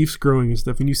beliefs growing and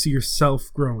stuff, and you see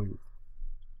yourself growing.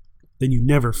 Then you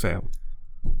never fail.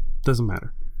 Doesn't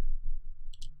matter.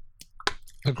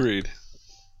 Agreed.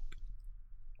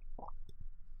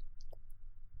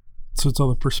 So it's all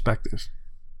the perspective.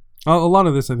 A lot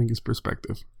of this, I think, is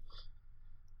perspective.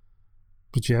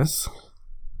 But yes,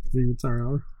 I think it's our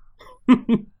hour. I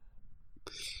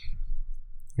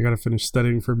gotta finish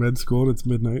studying for med school, and it's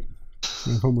midnight.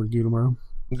 I have homework due tomorrow.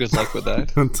 Good luck with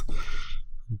that.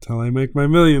 Until I make my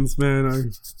millions, man, I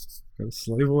gotta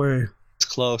slave away. It's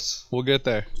close. We'll get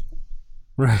there.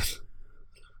 Right.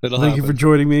 Thank you for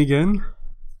joining me again.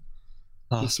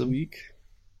 Awesome. This week.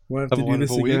 We'll have to do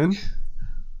this again.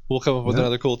 We'll come up with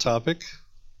another cool topic.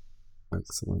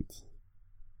 Excellent.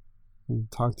 We'll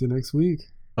talk to you next week.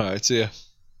 All right. See ya.